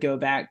guy would go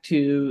back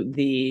to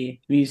the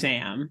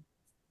museum.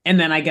 And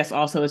then I guess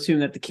also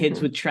assume that the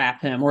kids would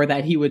trap him, or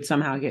that he would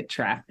somehow get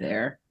trapped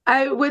there.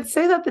 I would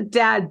say that the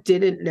dad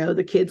didn't know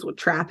the kids would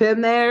trap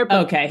him there.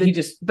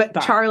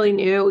 But Charlie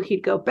knew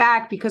he'd go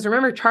back because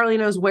remember, Charlie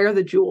knows where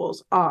the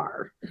jewels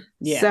are.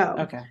 Yeah.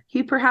 So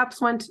he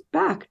perhaps went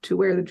back to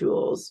where the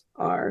jewels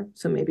are.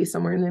 So maybe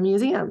somewhere in the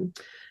museum.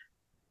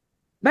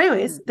 But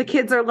anyways, the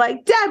kids are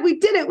like, Dad, we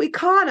did it. We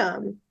caught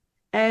him.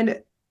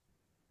 And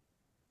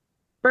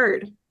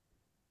Bird,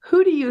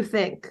 who do you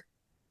think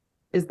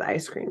is the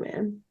ice cream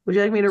man? Would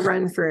you like me to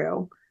run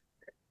through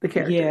the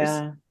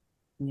characters?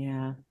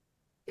 Yeah.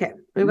 Okay,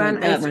 we've got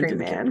an ice cream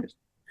man.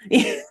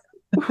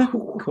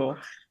 Cool.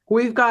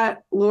 We've got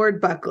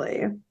Lord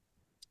Buckley.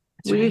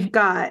 We've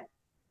got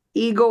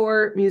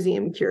Igor,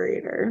 museum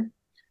curator.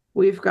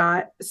 We've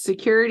got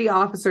security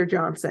officer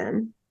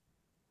Johnson.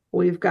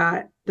 We've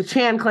got the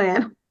Chan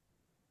clan.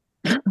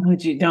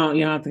 You don't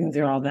have to go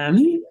through all them.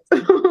 We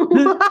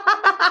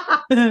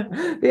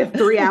have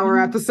 3-hour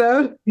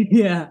episode.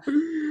 Yeah.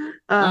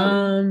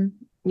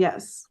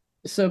 Yes.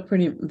 So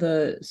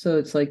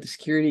it's like the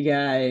security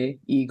guy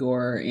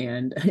Igor,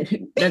 and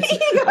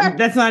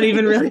that's not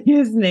even really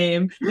his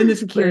name, and the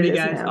security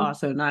guy is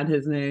also not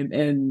his name,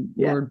 and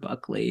Lord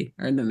Buckley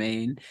are the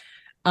main.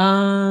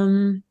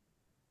 I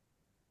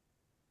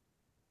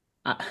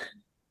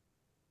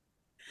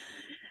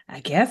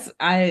guess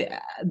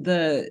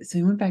so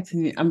we went back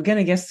to I'm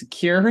gonna guess the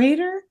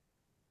curator.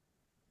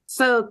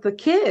 So the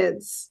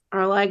kids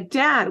are like,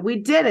 Dad, we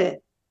did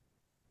it.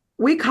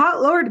 We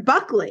caught Lord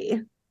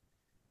Buckley.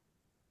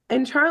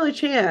 And Charlie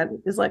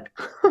Chan is like,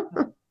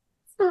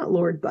 it's not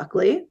Lord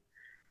Buckley.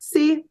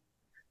 See,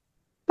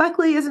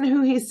 Buckley isn't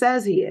who he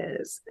says he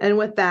is. And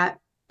with that,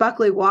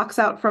 Buckley walks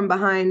out from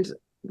behind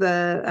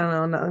I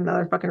don't know,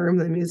 another fucking room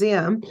in the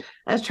museum,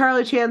 as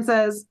Charlie Chan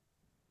says,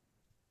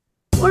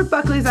 Lord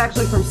Buckley's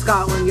actually from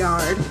Scotland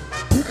Yard.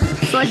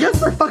 So I guess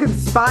they're fucking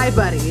spy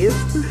buddies.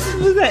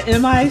 Was that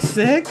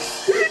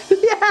MI6?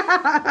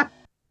 Yeah.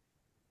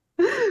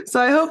 So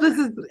I hope this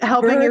is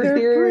helping your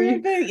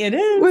theory. It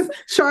is. With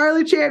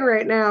Charlie Chan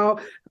right now,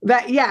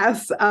 that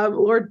yes,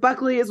 Lord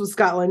Buckley is with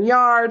Scotland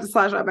Yard /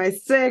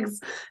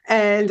 MI6,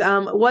 and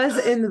was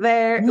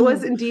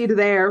indeed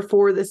there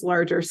for this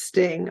larger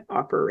sting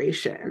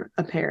operation,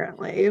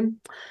 apparently.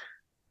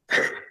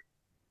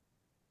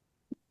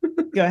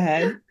 Go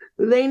ahead.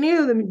 They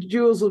knew the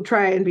jewels would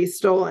try and be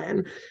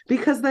stolen,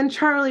 because then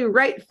Charlie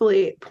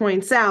rightfully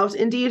points out,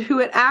 indeed, who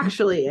it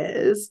actually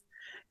is.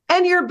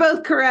 And you're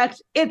both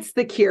correct. It's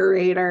the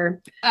curator.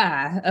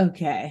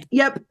 Okay.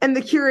 Yep. And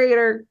the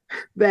curator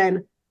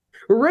then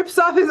rips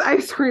off his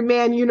ice cream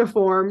man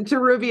uniform to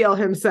reveal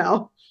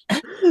himself.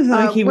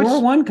 He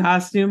wore one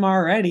costume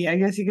already. I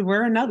guess he could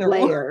wear another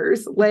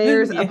layers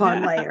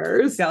upon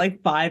layers. He's got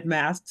like 5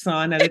 masks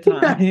on at a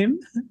time.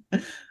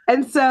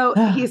 And so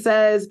he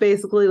says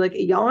basically, like,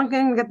 y'all aren't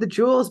going to get the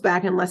jewels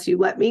back unless you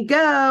let me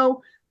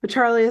go. But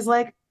Charlie is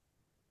like,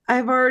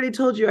 I've already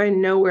told you I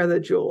know where the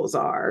jewels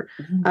are.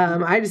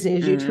 I just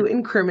needed you to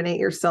incriminate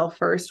yourself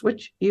first,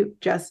 which you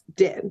just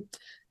did.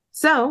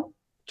 So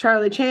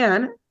Charlie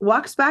Chan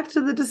walks back to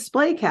the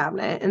display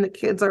cabinet, and the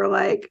kids are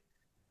like,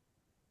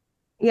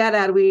 yeah,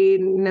 Dad, we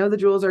know the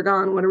jewels are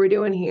gone. What are we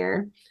doing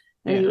here?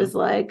 And he was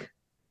like,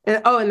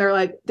 and they're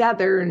like, Dad,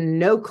 there are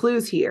no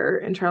clues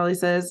here. And Charlie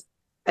says,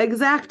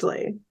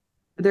 exactly.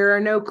 There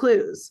are no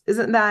clues.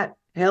 Isn't that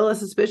hella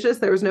suspicious?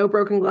 There was no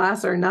broken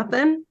glass or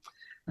nothing.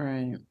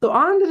 Right. So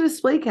on the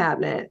display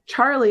cabinet,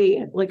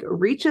 Charlie like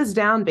reaches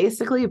down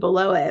basically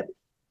below it.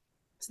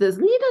 So there's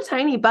a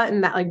tiny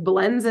button that like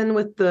blends in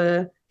with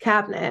the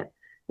cabinet,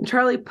 and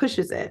Charlie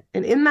pushes it.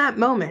 And in that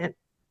moment,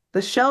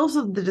 the shelves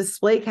of the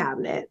display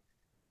cabinet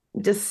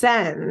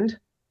descend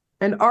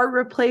and are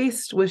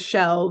replaced with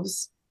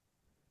shelves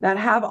that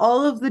have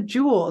all of the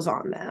jewels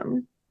on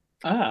them.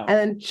 Oh. And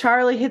then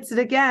Charlie hits it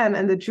again,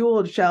 and the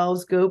jeweled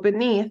shelves go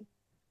beneath,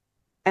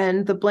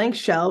 and the blank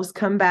shelves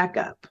come back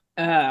up.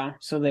 Oh,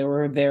 so they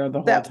were there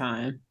the whole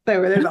time. They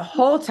were there the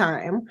whole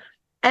time.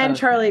 And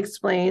Charlie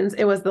explains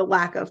it was the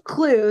lack of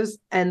clues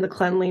and the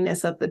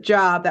cleanliness of the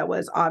job that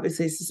was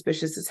obviously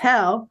suspicious as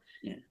hell.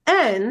 Yeah.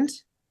 And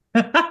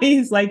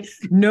he's like,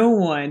 no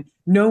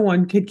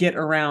one could get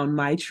around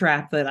my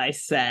trap that I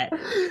set.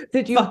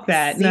 Did you fuck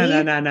that? No.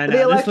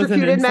 The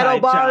electrocuted metal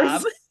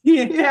bars.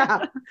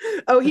 Yeah.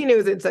 Oh, he knew it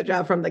was an inside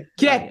job from the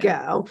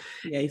get-go.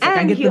 Yeah, he's like,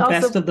 I get the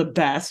best of the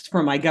best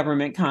from my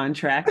government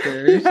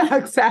contractors. Yeah,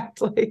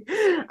 exactly.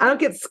 I don't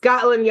get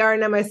Scotland Yard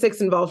and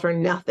MI6 involved for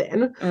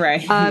nothing.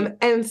 Right.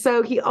 And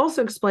so he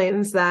also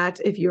explains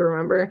that, if you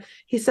remember,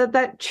 he said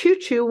that Choo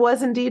Choo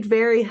was indeed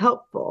very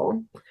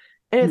helpful.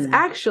 And it's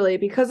actually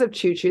because of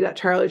Choo Choo that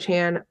Charlie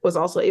Chan was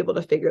also able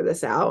to figure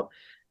this out.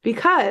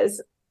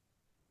 Because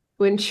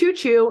when Choo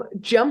Choo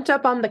jumped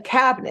up on the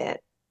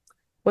cabinet,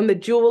 when the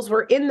jewels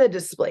were in the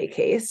display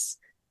case,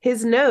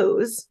 his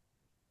nose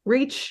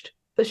reached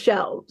the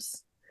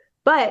shelves.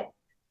 But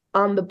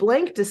on the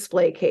blank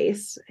display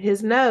case,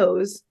 his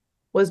nose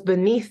was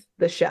beneath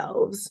the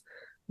shelves.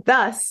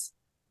 Thus,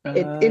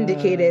 it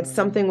indicated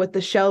something with the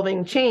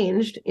shelving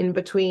changed in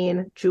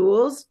between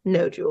jewels,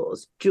 no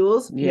jewels,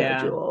 jewels, no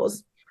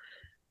jewels.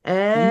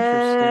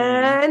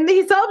 And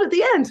he solved at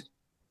the end.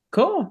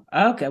 Cool.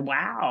 Okay.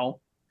 Wow.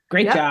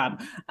 Great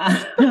job.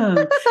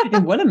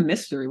 And what a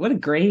mystery. What a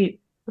great,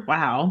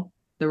 wow.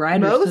 The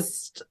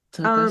writers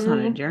took us on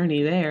a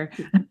journey there.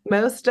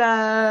 Most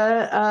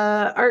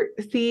art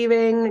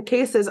thieving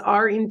cases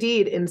are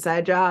indeed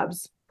inside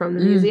jobs from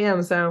the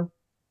museum. So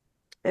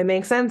it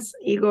makes sense.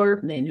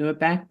 Igor. They knew it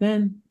back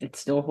then. It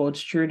still holds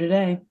true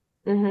today.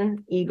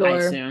 Igor. I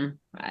assume.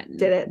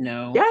 Did it?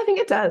 No. Yeah, I think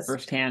it does.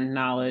 Firsthand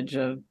knowledge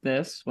of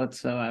this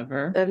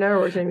whatsoever. I've never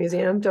worked in a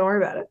museum. Don't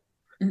worry about it.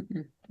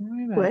 Don't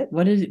worry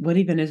about it. What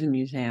even is a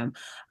museum?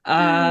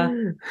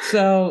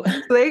 So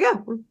there you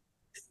go.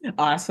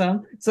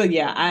 Awesome. So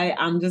yeah,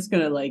 I'm just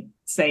gonna like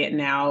say it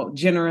now.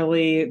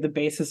 Generally, the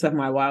basis of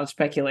my wild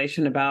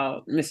speculation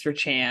about Mr.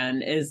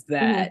 Chan is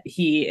that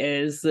he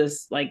is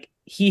this, like,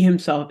 he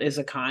himself is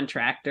a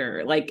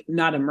contractor, like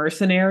not a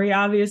mercenary,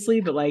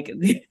 obviously, but like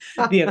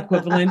the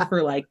equivalent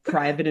for like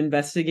private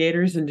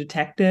investigators and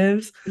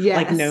detectives,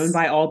 like known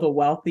by all the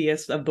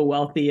wealthiest of the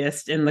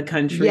wealthiest in the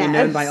country,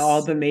 known by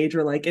all the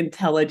major like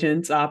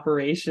intelligence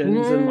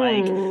operations and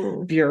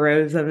like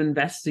bureaus of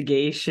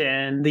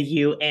investigation, the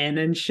UN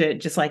and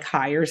shit just like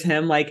hires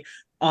him like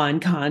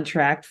on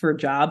contract for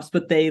jobs,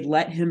 but they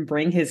let him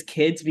bring his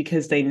kids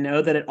because they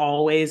know that it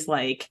always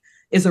like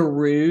is a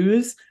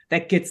ruse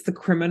that gets the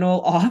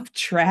criminal off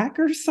track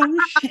or some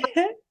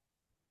shit,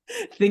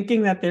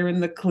 thinking that they're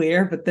in the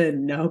clear, but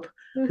then nope,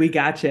 we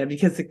gotcha,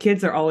 because the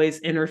kids are always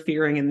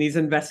interfering in these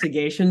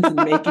investigations and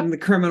making the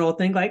criminal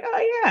think like,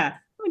 oh yeah,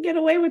 I'll get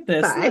away with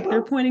this. Look,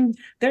 they're pointing,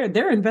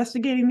 they're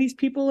investigating these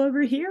people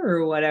over here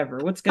or whatever.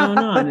 What's going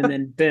on? And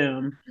then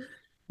boom,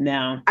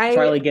 now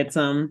Charlie gets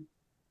them.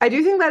 I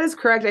do think that is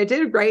correct. I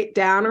did write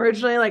down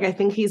originally, like, I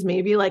think he's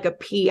maybe like a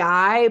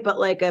PI, but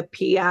like a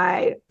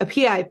PI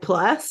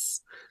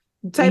plus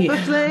type of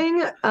thing.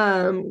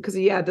 Because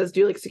does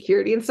do like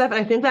security and stuff. And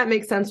I think that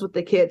makes sense with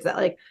the kids, that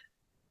like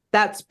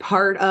that's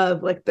part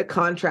of like the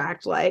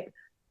contract. Like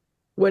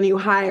when you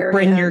hire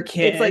bring your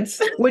kids, it's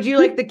like, would you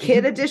like the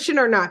kid edition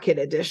or not kid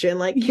edition?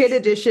 Like kid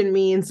edition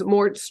means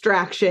more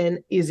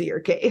distraction, easier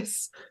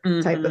case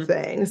type of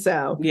thing.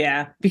 So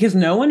yeah, because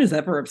no one is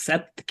ever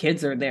upset that the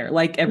kids are there.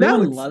 Like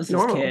everyone loves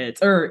his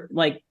kids, or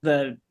like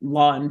the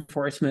law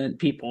enforcement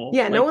people.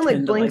 Yeah, no one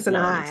like blinks an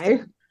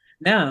eye.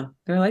 No,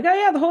 they're like, oh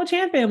yeah, the whole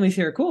Chan family's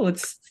here. Cool,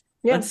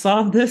 let's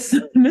solve this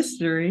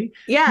mystery.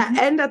 Yeah,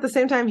 and at the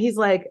same time, he's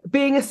like,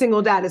 being a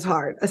single dad is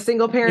hard. A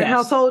single parent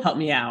household, help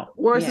me out.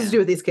 What am I supposed to do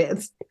with these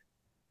kids?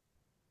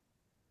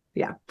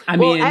 Yeah, I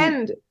mean,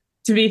 and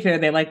to be fair,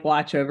 they like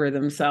watch over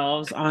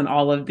themselves on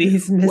all of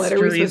these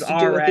mysteries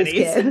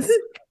already. And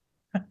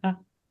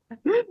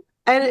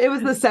it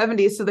was the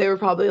 70s, so they were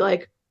probably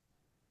like,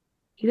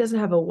 he doesn't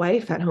have a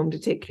wife at home to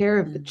take care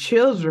of the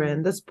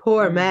children. This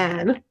poor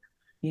man.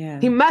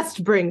 Yeah, he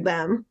must bring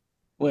them.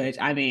 Which,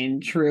 I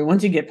mean, true.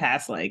 Once you get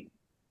past like,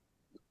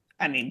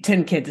 I mean,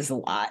 10 kids is a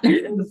lot.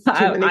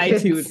 I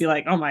too would be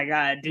like, oh my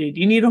God, dude,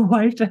 you need a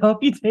wife to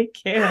help you take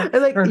care of,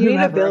 like, or you need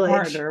a village, a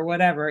partner or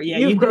whatever. Yeah,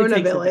 you've grown a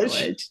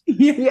village.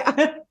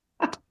 Yeah.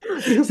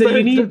 So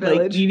you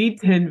need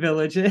 10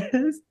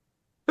 villages.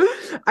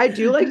 I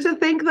do like to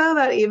think though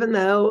that even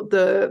though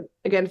the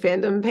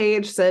fandom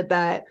page said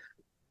that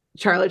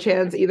Charlie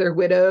Chan's either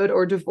widowed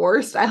or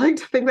divorced, I like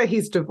to think that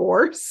he's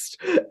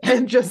divorced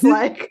and just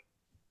like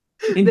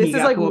this is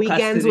like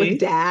weekends with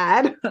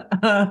dad.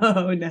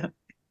 Oh no.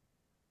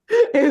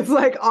 It's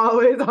like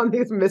always on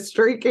these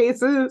mystery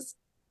cases.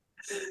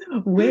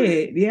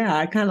 Wait, yeah,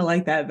 I kind of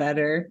like that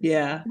better.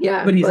 Yeah.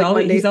 Yeah. But he's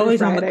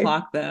always on the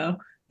clock though.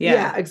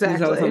 Yeah, exactly.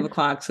 He's always on the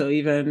clock. So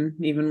even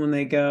when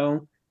they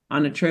go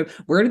on a trip,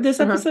 where did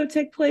this episode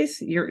take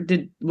place?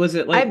 Was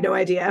it like, I have no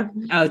idea.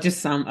 Oh,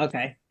 just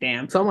okay,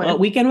 damn. Somewhere. Well,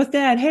 weekend with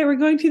dad. Hey, we're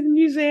going to the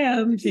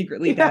museum.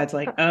 Secretly, dad's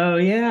like, oh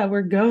yeah,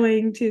 we're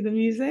going to the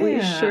museum.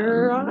 We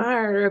sure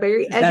are. A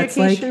very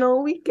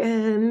educational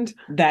weekend.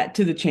 That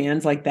to the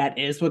Chans, like that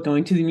is what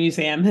going to the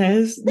museum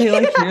is. They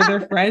like hear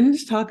their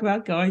friends talk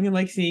about going and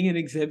like seeing an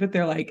exhibit.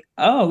 They're like,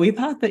 oh, we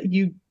thought that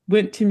you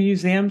went to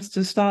museums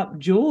to stop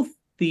jewel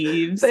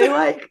thieves. They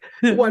like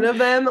one of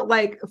them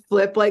like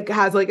Flip like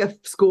has like a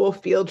school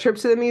field trip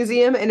to the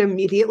museum and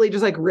immediately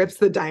just like rips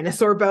the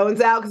dinosaur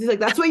bones out because he's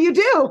like, that's what you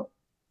do,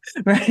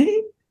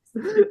 right?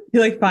 He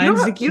like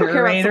finds the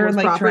curator and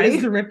like property.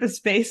 Tries to rip his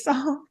face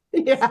off.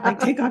 Yeah, like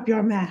take off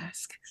your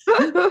mask.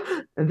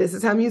 And this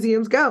is how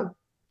museums go.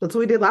 That's what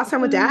we did last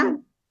time with Dad.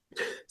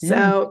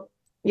 So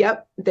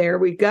yep, there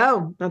we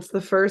go. That's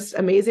the first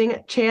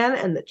amazing Chan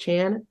and the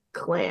Chan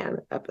clan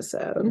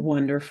episode.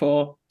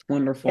 Wonderful.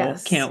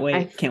 Yes, can't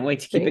wait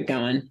to keep it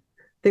going.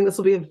 I think this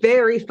will be a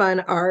very fun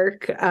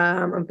arc.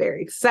 I'm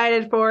very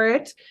excited for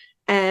it.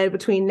 And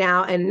between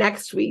now and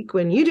next week,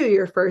 when you do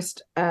your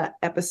first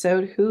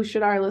episode, who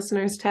should our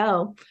listeners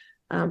tell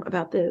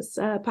about this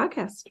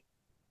podcast?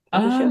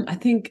 I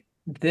think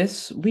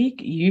this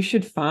week you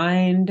should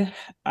find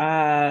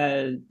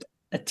a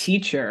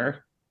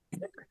teacher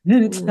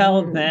and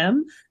tell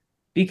them,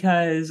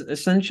 because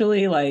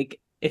essentially, like,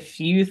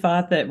 if you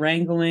thought that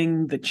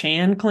wrangling the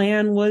Chan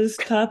clan was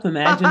tough,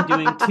 imagine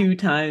doing 2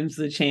 times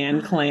the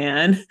Chan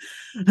clan,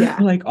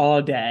 like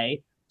all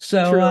day.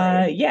 So,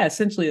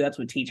 essentially that's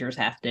what teachers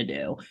have to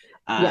do.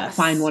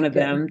 Find one of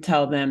them,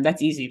 tell them.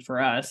 That's easy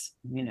for us.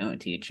 You know, a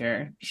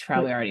teacher. She's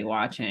probably already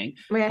watching.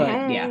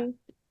 But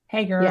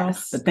hey girl.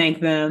 But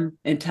thank them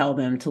and tell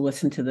them to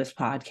listen to this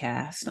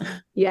podcast.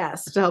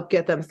 Yes, to help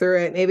get them through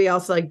it. Maybe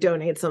also like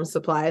donate some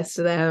supplies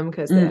to them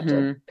because they have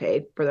to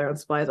pay for their own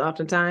supplies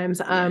oftentimes.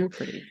 And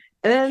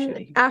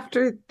then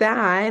after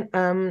that,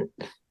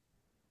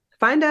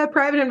 find a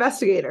private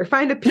investigator,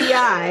 find a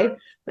PI.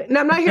 No,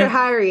 I'm not here to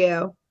hire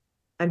you.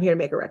 I'm here to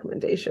make a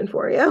recommendation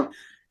for you.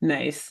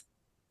 Nice.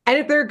 And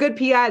if they're a good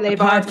PI, they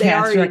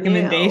already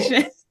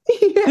recommendation.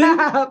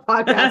 Yeah,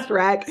 podcast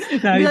rec.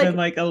 Now you've been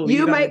like a lead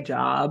you on might a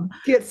job.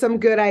 Get some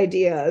good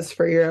ideas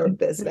for your own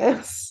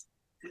business.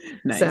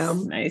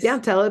 Nice. Yeah,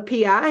 tell it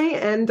PI,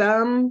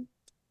 and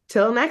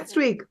till next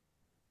week.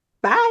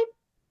 Bye.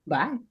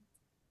 Bye.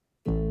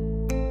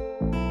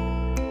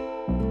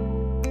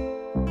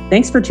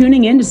 Thanks for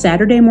tuning in to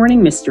Saturday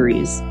Morning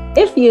Mysteries.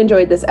 If you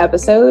enjoyed this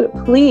episode,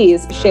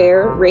 please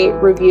share, rate,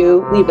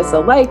 review, leave us a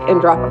like,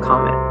 and drop a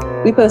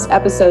comment. We post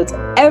episodes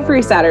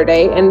every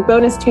Saturday and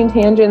bonus tune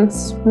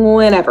tangents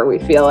whenever we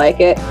feel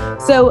like it.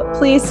 So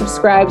please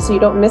subscribe so you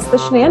don't miss the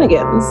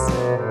shenanigans.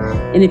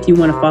 And if you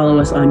want to follow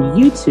us on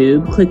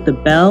YouTube, click the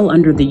bell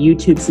under the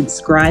YouTube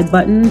subscribe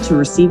button to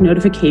receive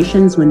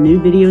notifications when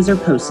new videos are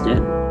posted.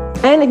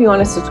 And if you want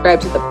to subscribe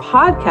to the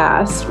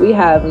podcast, we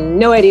have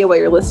no idea what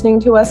you're listening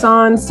to us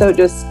on, so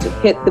just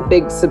hit the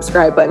big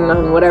subscribe button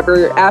on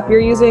whatever app you're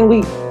using.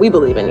 We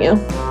believe in you.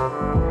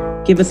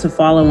 Give us a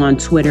follow on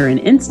Twitter and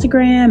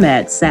Instagram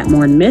at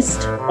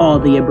SatmornMist, all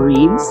the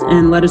abreves,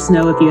 and let us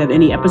know if you have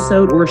any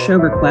episode or show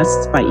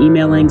requests by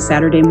emailing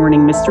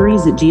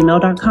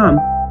SaturdayMorningMysteries@gmail.com.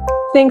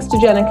 Thanks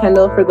to Jenna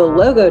Kendall for the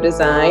logo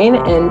design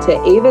and to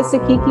Ava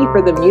Sakiki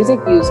for the music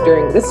used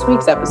during this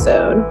week's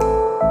episode.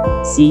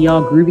 See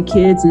y'all groovy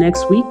kids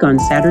next week on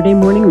Saturday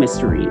Morning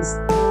Mysteries.